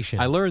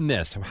vacation. I learned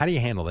this. How do you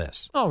handle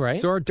this? All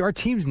right. So our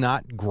team's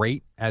not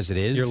great as it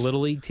is. Your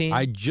Little League team?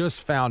 I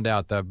just found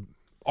out that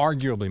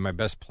arguably my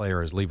best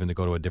player is leaving to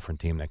go to a different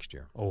team next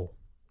year. Oh.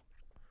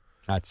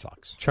 That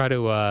sucks. Try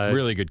to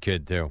really good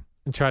kid, too.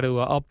 Try to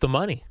up the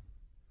money.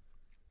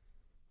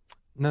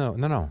 No.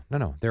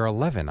 They're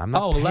 11. I'm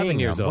not 11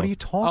 years them. old. What are you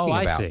talking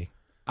about? Oh, I see.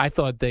 I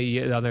thought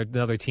the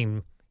other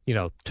team,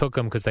 took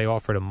them because they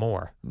offered them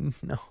more.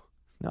 No.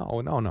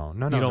 You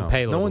don't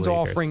pay No Little one's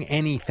Leaguers. offering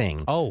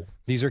anything. Oh.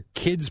 These are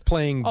kids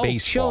playing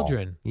baseball.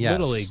 Children. Yes.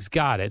 Little Leagues.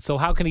 Got it. So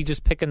how can he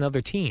just pick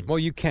another team? Well,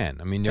 you can.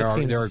 I mean, there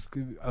are.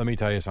 Let me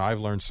tell you, so I've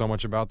learned so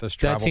much about this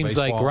travel that seems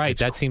baseball. like right. It's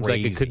That seems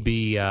like it could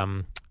crazy.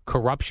 be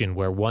corruption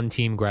where one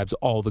team grabs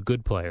all the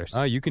good players.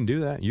 You can do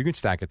that. You can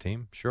stack a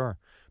team, sure.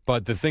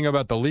 But the thing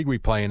about the league we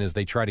play in is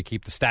they try to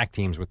keep the stacked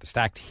teams with the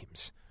stacked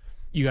teams.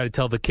 You got to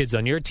tell the kids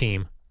on your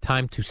team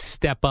time to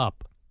step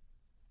up.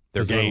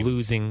 Their game. We're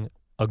losing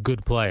a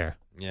good player.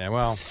 Yeah,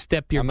 well,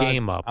 step your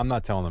game up. I'm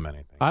not telling them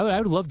anything. I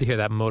would love to hear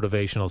that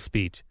motivational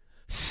speech.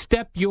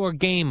 Step your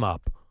game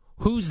up.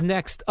 Who's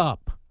next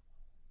up?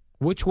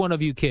 Which one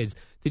of you kids?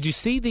 Did you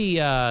see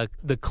the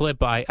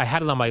clip? I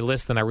had it on my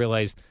list, and I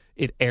realized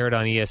it aired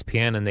on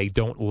ESPN, and they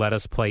don't let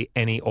us play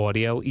any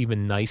audio,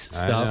 even nice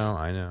stuff.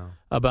 I know.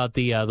 About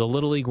the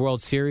Little League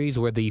World Series,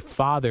 where the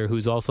father,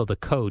 who's also the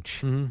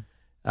coach,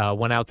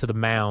 went out to the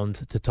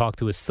mound to talk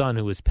to his son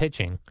who was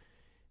pitching,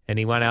 and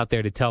he went out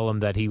there to tell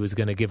him that he was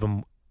going to give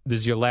him,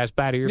 this is your last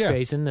batter you're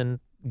facing, and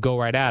go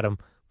right at him.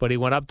 But he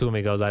went up to him,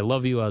 he goes, I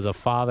love you as a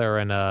father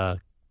and a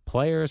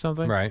player or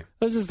something. Right.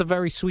 This is a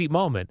very sweet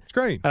moment. It's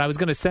great. And I was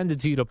going to send it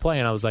to you to play,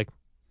 and I was like,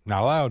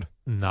 Not allowed.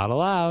 not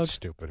allowed.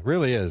 Stupid. It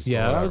really is.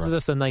 Yeah, Whatever. that was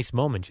just a nice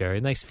moment, Jerry.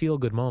 A nice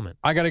feel-good moment.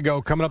 I got to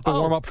go. Coming up, the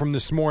warm-up from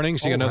this morning.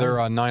 So you got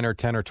another 9 or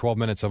 10 or 12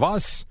 minutes of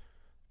us.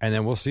 And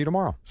then we'll see you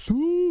tomorrow.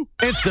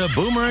 It's the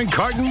Boomer and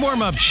Carton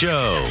warm-up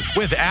show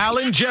with Al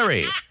and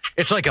Jerry.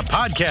 It's like a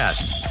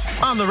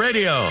podcast on the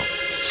radio.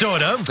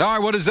 Sort of. All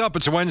right, what is up?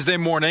 It's a Wednesday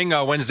morning,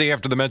 Wednesday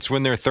after the Mets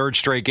win their 3rd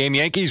straight game.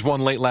 Yankees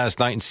won late last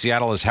night in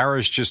Seattle, as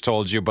Harris just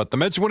told you. But the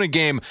Mets win a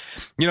game.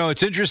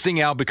 It's interesting,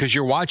 Al, because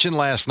you're watching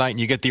last night and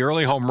you get the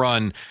early home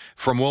run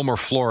from Wilmer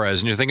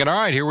Flores, and you're thinking, all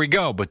right, here we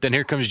go. But then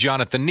here comes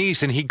Jonathan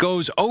Neese, and he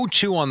goes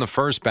 0-2 on the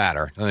first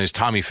batter. And there's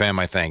Tommy Pham,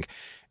 I think.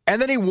 And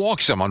then he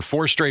walks him on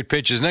 4 straight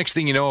pitches. Next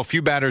thing you know, a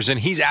few batters in,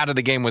 he's out of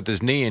the game with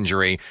his knee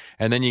injury.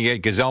 And then you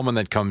get Gazelman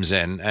that comes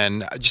in.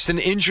 And just an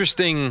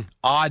interesting,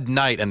 odd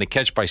night. And the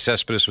catch by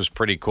Cespedes was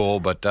pretty cool.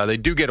 But they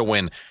do get a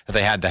win that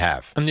they had to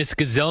have. And this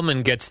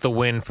Gazelman gets the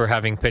win for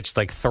having pitched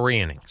like 3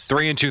 innings.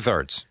 3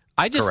 2/3.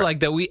 I just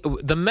like that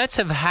the Mets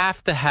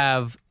have to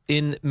have,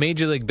 in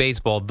Major League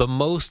Baseball, the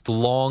most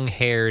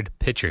long-haired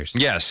pitchers.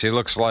 Yes, he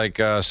looks like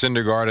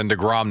Syndergaard and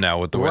DeGrom now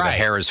with the way the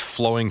hair is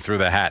flowing through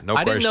the hat. No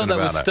question about it. I didn't know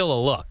that was still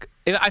a look.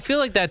 I feel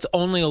like that's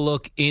only a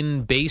look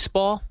in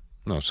baseball.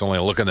 No, it's only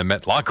a look in the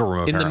Met locker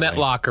room, apparently. In the Met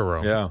locker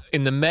room. Yeah.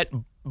 In the Met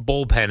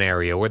bullpen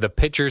area where the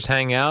pitchers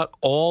hang out,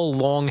 all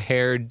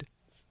long-haired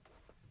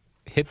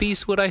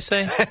hippies, would I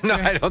say? No,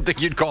 I don't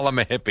think you'd call him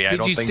a hippie. I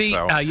don't think so. Did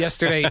you see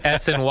yesterday,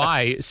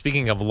 SNY,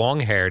 speaking of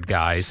long-haired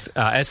guys,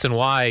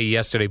 SNY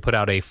yesterday put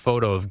out a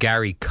photo of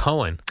Gary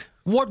Cohen.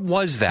 What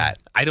was that?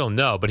 I don't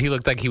know, but he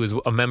looked like he was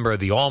a member of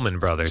the Allman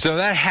Brothers. So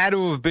that had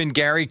to have been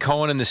Gary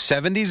Cohen in the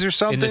 70s or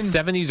something? In the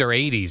 70s or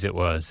 80s it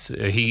was.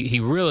 He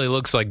really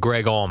looks like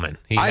Greg Allman.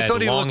 I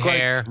thought he looked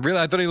hair. Like, really,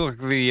 I thought he looked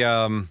like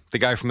the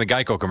guy from the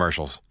Geico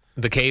commercials.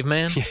 The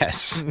caveman?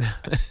 Yes.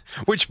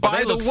 Which,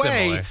 by the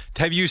way, similar.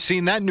 Have you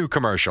seen that new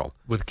commercial?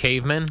 With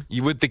cavemen?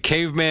 With the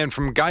caveman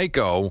from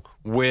Geico,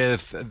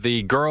 with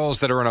the girls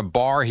that are in a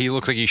bar. He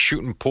looks like he's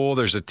shooting pool.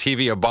 There's a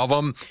TV above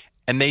him.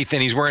 And they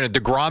think he's wearing a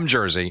DeGrom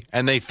jersey.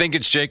 And they think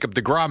it's Jacob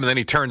DeGrom. And then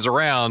he turns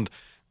around.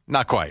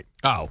 Not quite.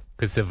 Oh,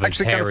 because of his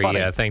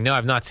hairy thing. No,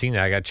 I've not seen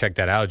that. I got to check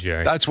that out,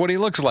 Jerry. That's what he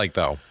looks like,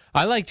 though.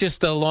 I like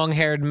just the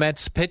long-haired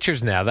Mets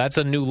pitchers now. That's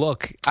a new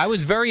look. I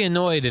was very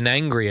annoyed and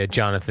angry at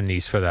Jonathan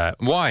Neese for that.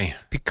 Why?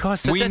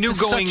 Because we knew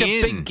going such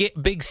a in.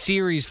 big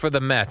series for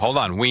the Mets. Hold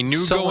on. We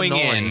knew going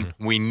annoying. in.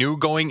 We knew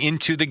going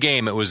into the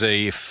game. It was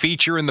a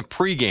feature in the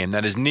pregame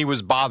that his knee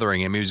was bothering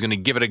him. He was going to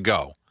give it a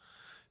go.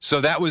 So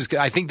that was,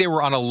 I think they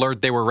were on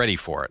alert. They were ready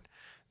for it.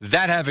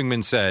 That having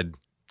been said,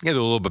 you got to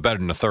do a little bit better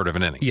than a third of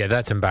an inning. Yeah,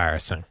 that's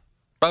embarrassing.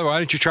 By the way, why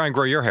didn't you try and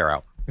grow your hair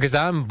out? Because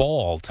I'm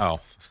bald. Oh.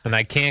 And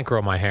I can't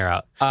grow my hair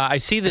out. I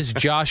see this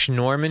Josh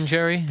Norman,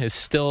 Jerry, is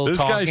still this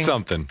talking. This guy's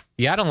something.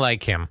 Yeah, I don't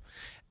like him.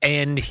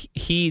 And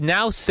he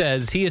now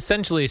says, he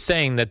essentially is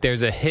saying that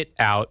there's a hit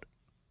out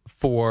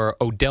for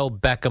Odell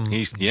Beckham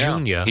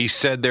Jr. He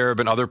said there have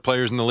been other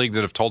players in the league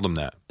that have told him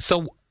that.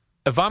 So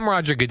if I'm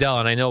Roger Goodell,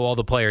 and I know all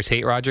the players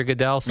hate Roger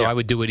Goodell, so I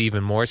would do it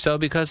even more so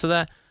because of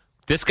that,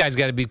 this guy's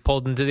got to be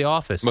pulled into the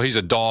office. Well, he's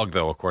a dog,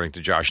 though, according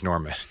to Josh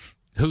Norman.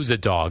 Who's a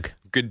dog?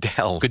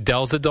 Goodell.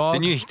 Goodell's a dog?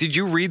 Did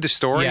you read the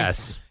story?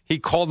 Yes. He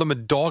called him a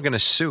dog in a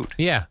suit.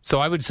 Yeah. So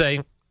I would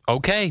say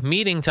Okay,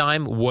 meeting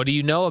time. What do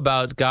you know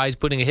about guys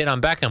putting a hit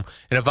on Beckham?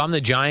 And if I'm the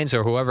Giants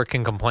or whoever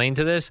can complain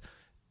to this,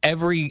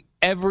 every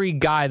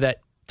guy that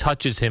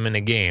touches him in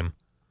a game,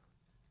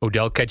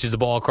 Odell catches the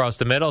ball across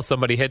the middle,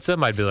 somebody hits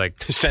him, I'd be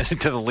like, send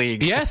it to the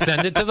league. Yeah,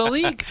 send it to the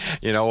league.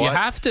 You know what? You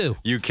have to.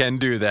 You can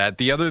do that.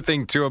 The other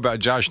thing, too, about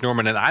Josh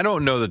Norman, and I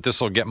don't know that this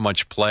will get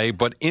much play,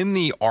 but in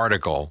the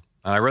article,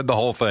 and I read the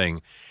whole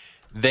thing,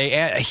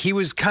 he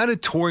was kind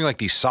of touring like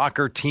these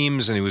soccer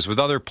teams, and he was with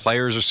other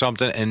players or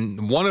something,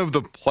 and one of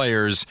the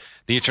players,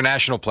 the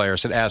international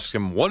players, had asked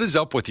him, what is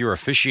up with your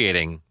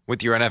officiating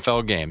with your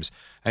NFL games?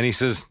 And he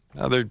says,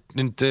 they're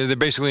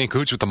basically in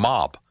cahoots with the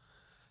mob.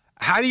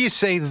 How do you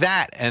say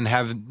that and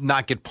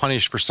not get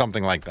punished for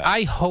something like that?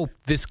 I hope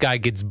this guy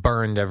gets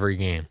burned every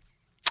game.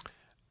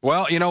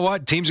 Well, you know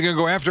what? Teams are going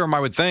to go after him, I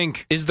would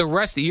think. Is the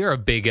rest? You're a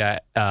big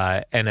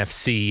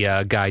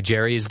NFC guy,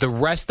 Jerry. Is the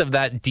rest of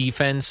that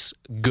defense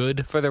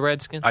good for the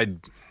Redskins? I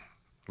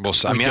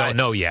don't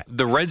know yet.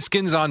 The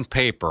Redskins on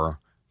paper,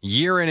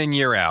 year in and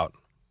year out,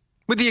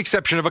 with the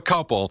exception of a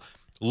couple,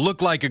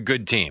 look like a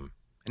good team.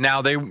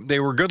 Now, they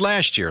were good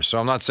last year, so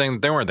I'm not saying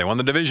that they weren't. They won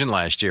the division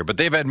last year, but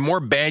they've had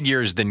more bad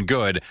years than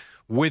good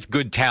with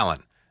good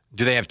talent.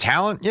 Do they have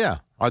talent? Yeah.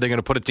 Are they going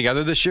to put it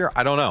together this year?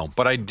 I don't know.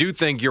 But I do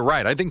think you're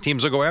right. I think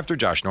teams will go after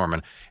Josh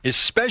Norman,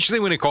 especially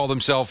when he called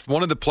himself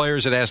one of the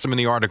players that asked him in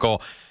the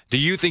article, do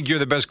you think you're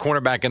the best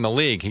cornerback in the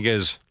league? He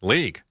goes,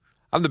 league?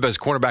 I'm the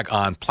best cornerback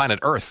on planet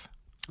Earth.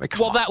 Like,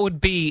 well, that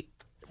would be...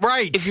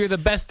 Right. If you're the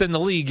best in the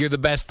league, you're the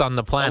best on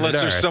the planet Unless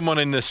Earth. There's someone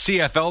in the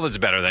CFL that's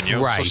better than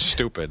you. Right. So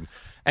stupid.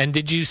 And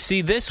did you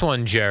see this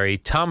one, Jerry?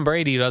 Tom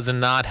Brady does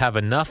not have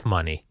enough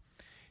money.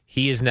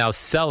 He is now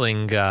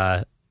selling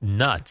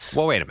nuts.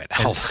 Well, wait a minute.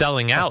 And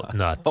selling out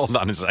nuts. Hold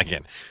on a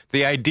second.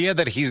 The idea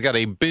that he's got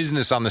a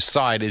business on the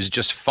side is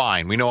just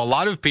fine. We know a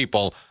lot of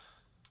people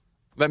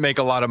that make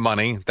a lot of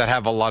money that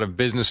have a lot of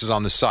businesses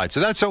on the side.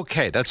 So that's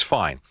okay. That's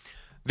fine.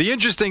 The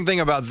interesting thing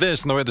about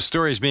this and the way the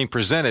story is being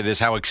presented is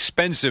how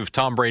expensive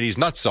Tom Brady's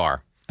nuts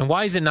are. And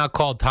why is it not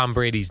called Tom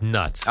Brady's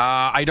Nuts?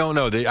 I don't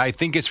know. I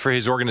think it's for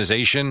his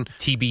organization.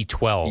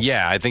 TB12.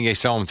 Yeah, I think they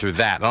sell them through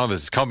that. I don't know if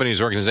it's his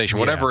company's organization,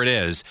 whatever it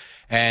is.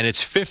 And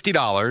it's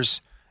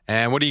 $50.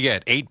 And what do you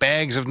get? 8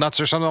 bags of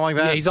nuts or something like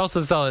that? Yeah, he's also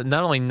selling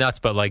not only nuts,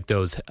 but like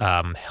those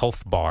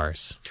health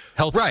bars,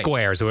 health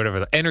squares or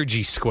whatever, the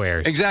energy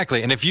squares.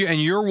 Exactly. And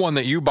you're one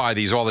that you buy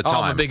these all the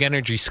time. I'm a big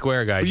energy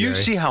square guy, Jerry. You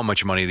see how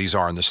much money these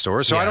are in the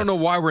store. So I don't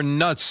know why we're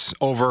nuts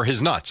over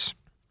his nuts.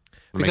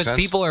 Because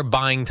people are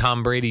buying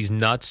Tom Brady's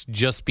nuts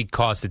just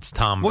because it's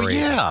Tom Brady.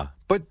 Well, yeah.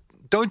 But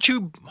don't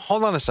you,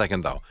 hold on a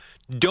second, though.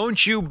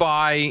 Don't you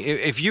buy,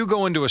 if you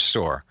go into a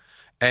store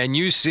and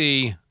you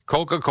see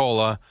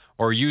Coca-Cola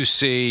or you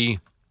see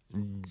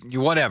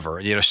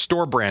whatever,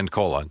 store brand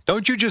cola,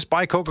 don't you just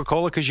buy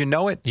Coca-Cola because you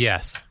know it?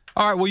 Yes.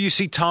 All right, well, you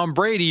see Tom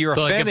Brady, you're a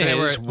fan of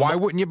his, why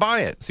wouldn't you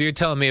buy it? So you're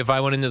telling me if I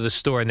went into the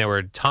store and there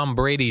were Tom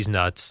Brady's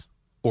nuts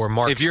or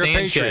Mark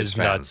Sanchez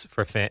nuts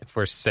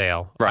for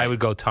sale, I would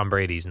go Tom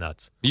Brady's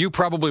nuts. You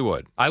probably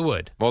would. I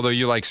would. Although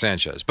you like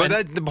Sanchez. But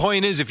the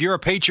point is, if you're a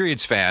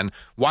Patriots fan,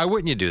 why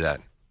wouldn't you do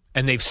that?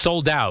 And they've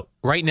sold out.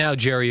 Right now,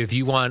 Jerry, if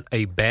you want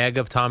a bag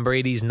of Tom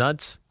Brady's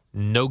nuts,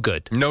 no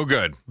good. No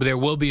good. But there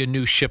will be a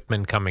new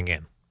shipment coming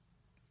in.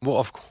 Well,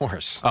 of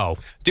course. Oh.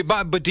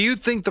 But do you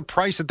think the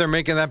price that they're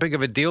making that big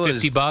of a deal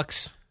is...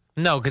 $50?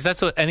 No, because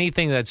that's what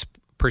anything that's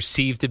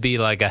perceived to be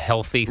like a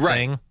healthy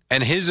thing.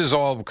 And his is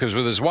all because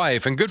with his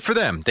wife, and good for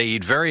them. They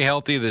eat very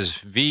healthy. There's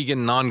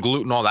vegan,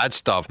 non-gluten, all that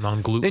stuff.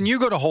 Non-gluten. Then you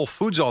go to Whole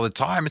Foods all the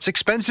time. It's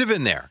expensive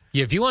in there.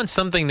 Yeah, if you want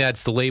something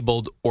that's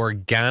labeled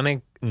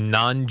organic,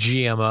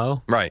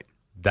 non-GMO, right,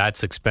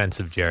 that's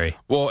expensive, Jerry.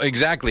 Well,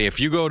 exactly. If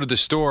you go to the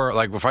store,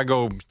 like if I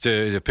go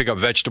to pick up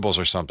vegetables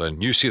or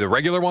something, you see the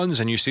regular ones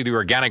and you see the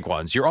organic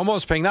ones. You're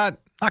almost paying not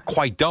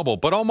quite double,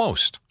 but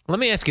almost. Let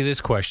me ask you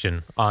this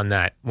question on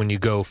that when you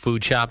go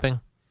food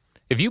shopping.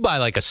 If you buy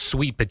like a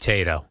sweet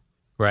potato,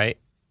 right?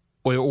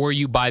 Or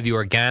you buy the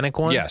organic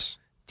one? Yes.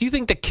 Do you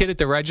think the kid at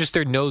the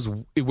register knows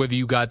whether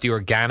you got the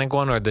organic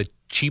one or the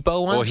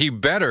cheapo one? Well, he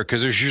better,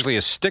 because there's usually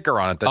a sticker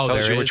on it that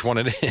tells you which one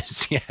it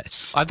is.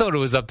 Yes. I thought it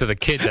was up to the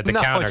kids at the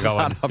counter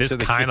going, this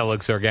kind of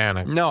looks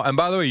organic. No, and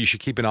by the way, you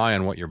should keep an eye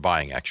on what you're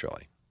buying,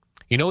 actually.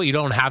 You know what you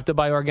don't have to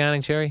buy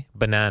organic, Jerry?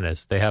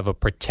 Bananas. They have a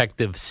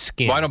protective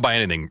skin. Well, I don't buy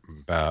anything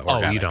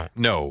organic. Oh, you don't?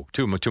 No,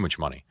 too much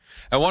money.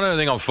 And one other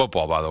thing on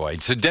football, by the way.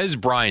 So Des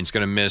Bryant's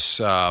going to miss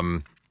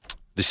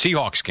the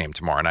Seahawks game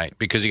tomorrow night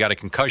because he got a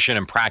concussion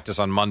in practice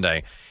on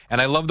Monday.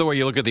 And I love the way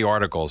you look at the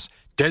articles.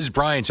 Des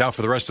Bryant's out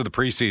for the rest of the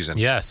preseason.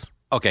 Yes.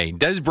 Okay,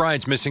 Des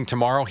Bryant's missing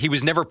tomorrow. He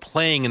was never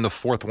playing in the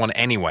fourth one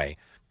anyway.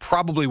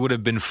 Probably would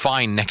have been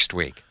fine next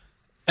week.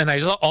 And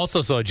I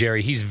also saw,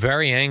 Jerry, he's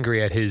very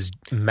angry at his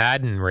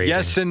Madden rating.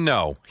 Yes and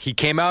no. He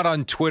came out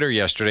on Twitter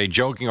yesterday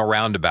joking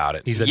around about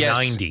it. He's a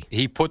 90.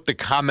 He put the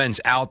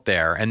comments out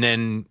there, and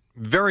then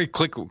very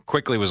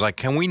quickly was like,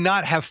 can we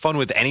not have fun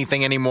with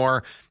anything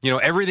anymore?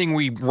 Everything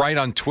we write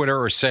on Twitter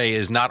or say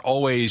is not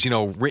always,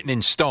 written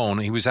in stone.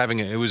 He was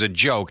it was a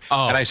joke.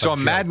 Oh, and I saw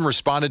Madden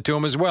responded to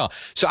him as well.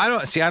 So I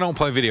don't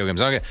play video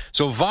games. Okay.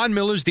 So Von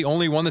Miller's the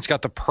only one that's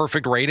got the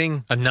perfect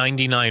rating? A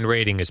 99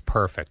 rating is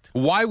perfect.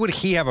 Why would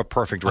he have a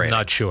perfect rating? I'm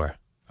not sure.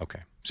 Okay.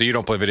 So you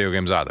don't play video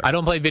games either? I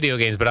don't play video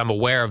games, but I'm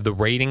aware of the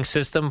rating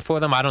system for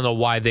them. I don't know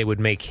why they would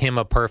make him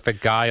a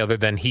perfect guy other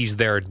than he's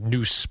their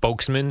new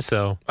spokesman.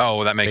 So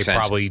that makes sense. They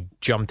probably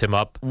jumped him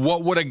up.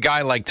 What would a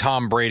guy like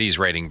Tom Brady's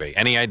rating be?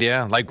 Any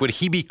idea? Like, would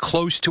he be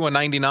close to a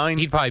 99?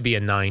 He'd probably be a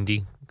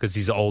 90 because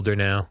he's older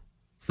now.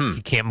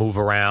 He can't move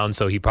around,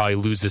 so he probably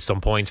loses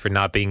some points for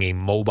not being a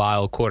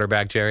mobile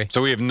quarterback, Jerry.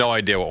 So we have no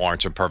idea what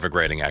warrants a perfect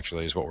rating,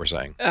 actually, is what we're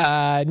saying.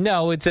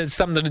 No, it has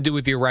something to do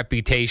with your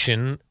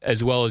reputation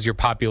as well as your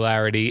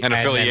popularity and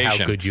affiliation.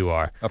 And how good you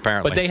are.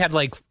 Apparently. But they had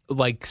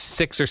like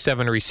 6 or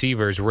 7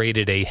 receivers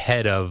rated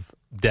ahead of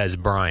Des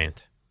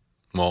Bryant.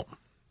 Well,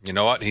 you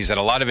know what? He's had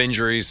a lot of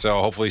injuries, so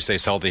hopefully he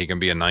stays healthy. He can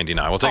be a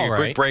 99. We'll take a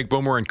quick break.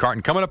 Boomer and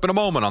Carton coming up in a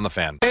moment on The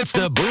Fan. It's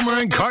the Boomer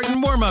and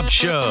Carton warm-up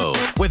show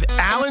with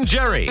Al and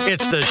Jerry.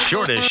 It's the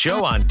shortest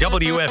show on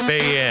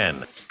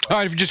WFAN. All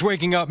right, if you're just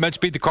waking up, Mets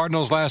beat the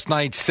Cardinals last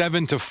night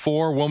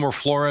 7-4. Wilmer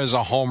Flores,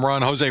 a home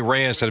run. Jose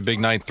Reyes had a big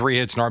night, 3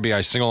 hits, an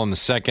RBI single in the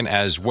second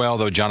as well,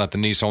 though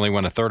Jonathan Neese only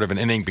went a third of an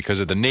inning because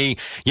of the knee.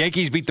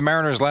 Yankees beat the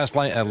Mariners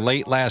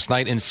late last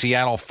night in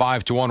Seattle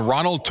 5-1.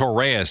 Ronald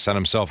Torreyes had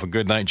himself a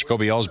good night.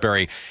 Jacoby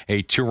Ellsbury,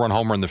 a 2-run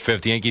homer in the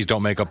fifth. The Yankees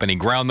don't make up any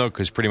ground, though,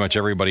 because pretty much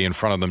everybody in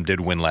front of them did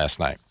win last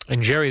night.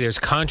 And, Jerry, there's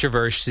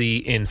controversy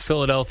in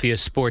Philadelphia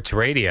sports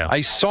radio.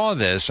 I saw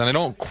this, and I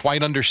don't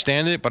quite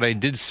understand it, but I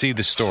did see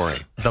the story.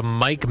 The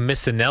Mike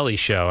Missinelli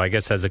show, I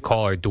guess, has a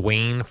caller,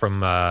 Dwayne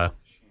from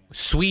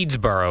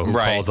Swedesboro, who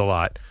calls a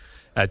lot.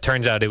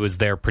 Turns out it was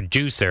their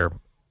producer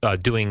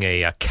doing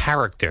a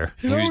character.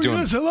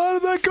 There's a lot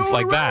of that going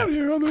like around that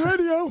here on the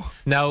radio.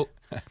 Now,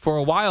 for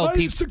a while, I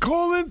used to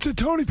call in to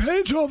Tony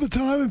Page all the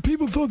time, and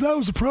people thought that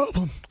was a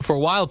problem. For a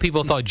while,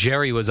 people thought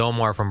Jerry was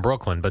Omar from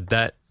Brooklyn, but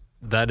that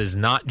is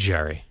not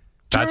Jerry.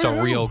 That's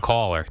a real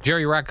caller.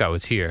 Jerry Recco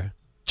is here.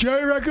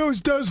 Jerry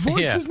Recco does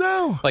voices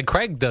now. Like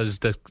Craig does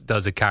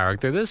a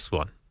character. This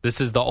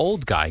is the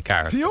old guy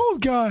character. The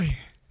old guy.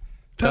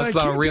 That's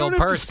not a real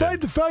person.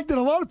 Despite the fact that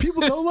a lot of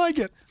people don't like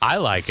it. I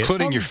like it.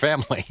 Including your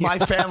family. My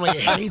family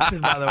hates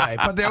it, by the way.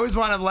 But they always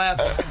want to laugh.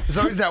 There's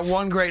always that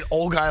one great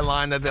old guy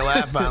line that they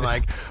laugh on,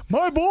 like,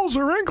 my balls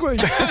are wrinkly.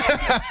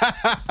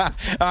 All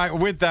right,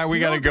 with that, we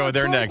got to go.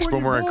 They're next.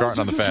 Boomer and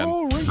Carton on the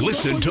Fan.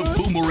 Listen to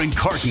Boomer and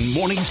Carton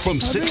mornings from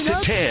 6 to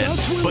 10.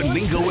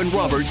 Beningo and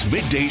Roberts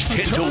middays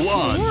 10 to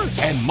 1.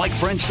 And Mike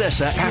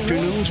Francesa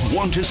afternoons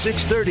 1 to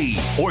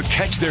 6:30. Or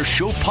catch their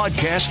show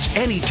podcasts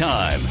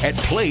anytime at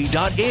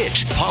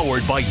play.it.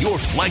 Powered by your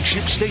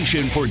flagship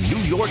station for New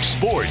York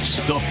sports.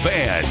 The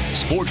Fan.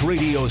 Sports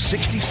Radio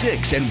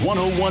 66 and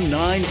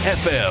 101.9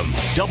 FM.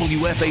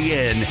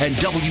 WFAN and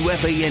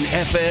WFAN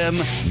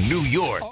FM, New York.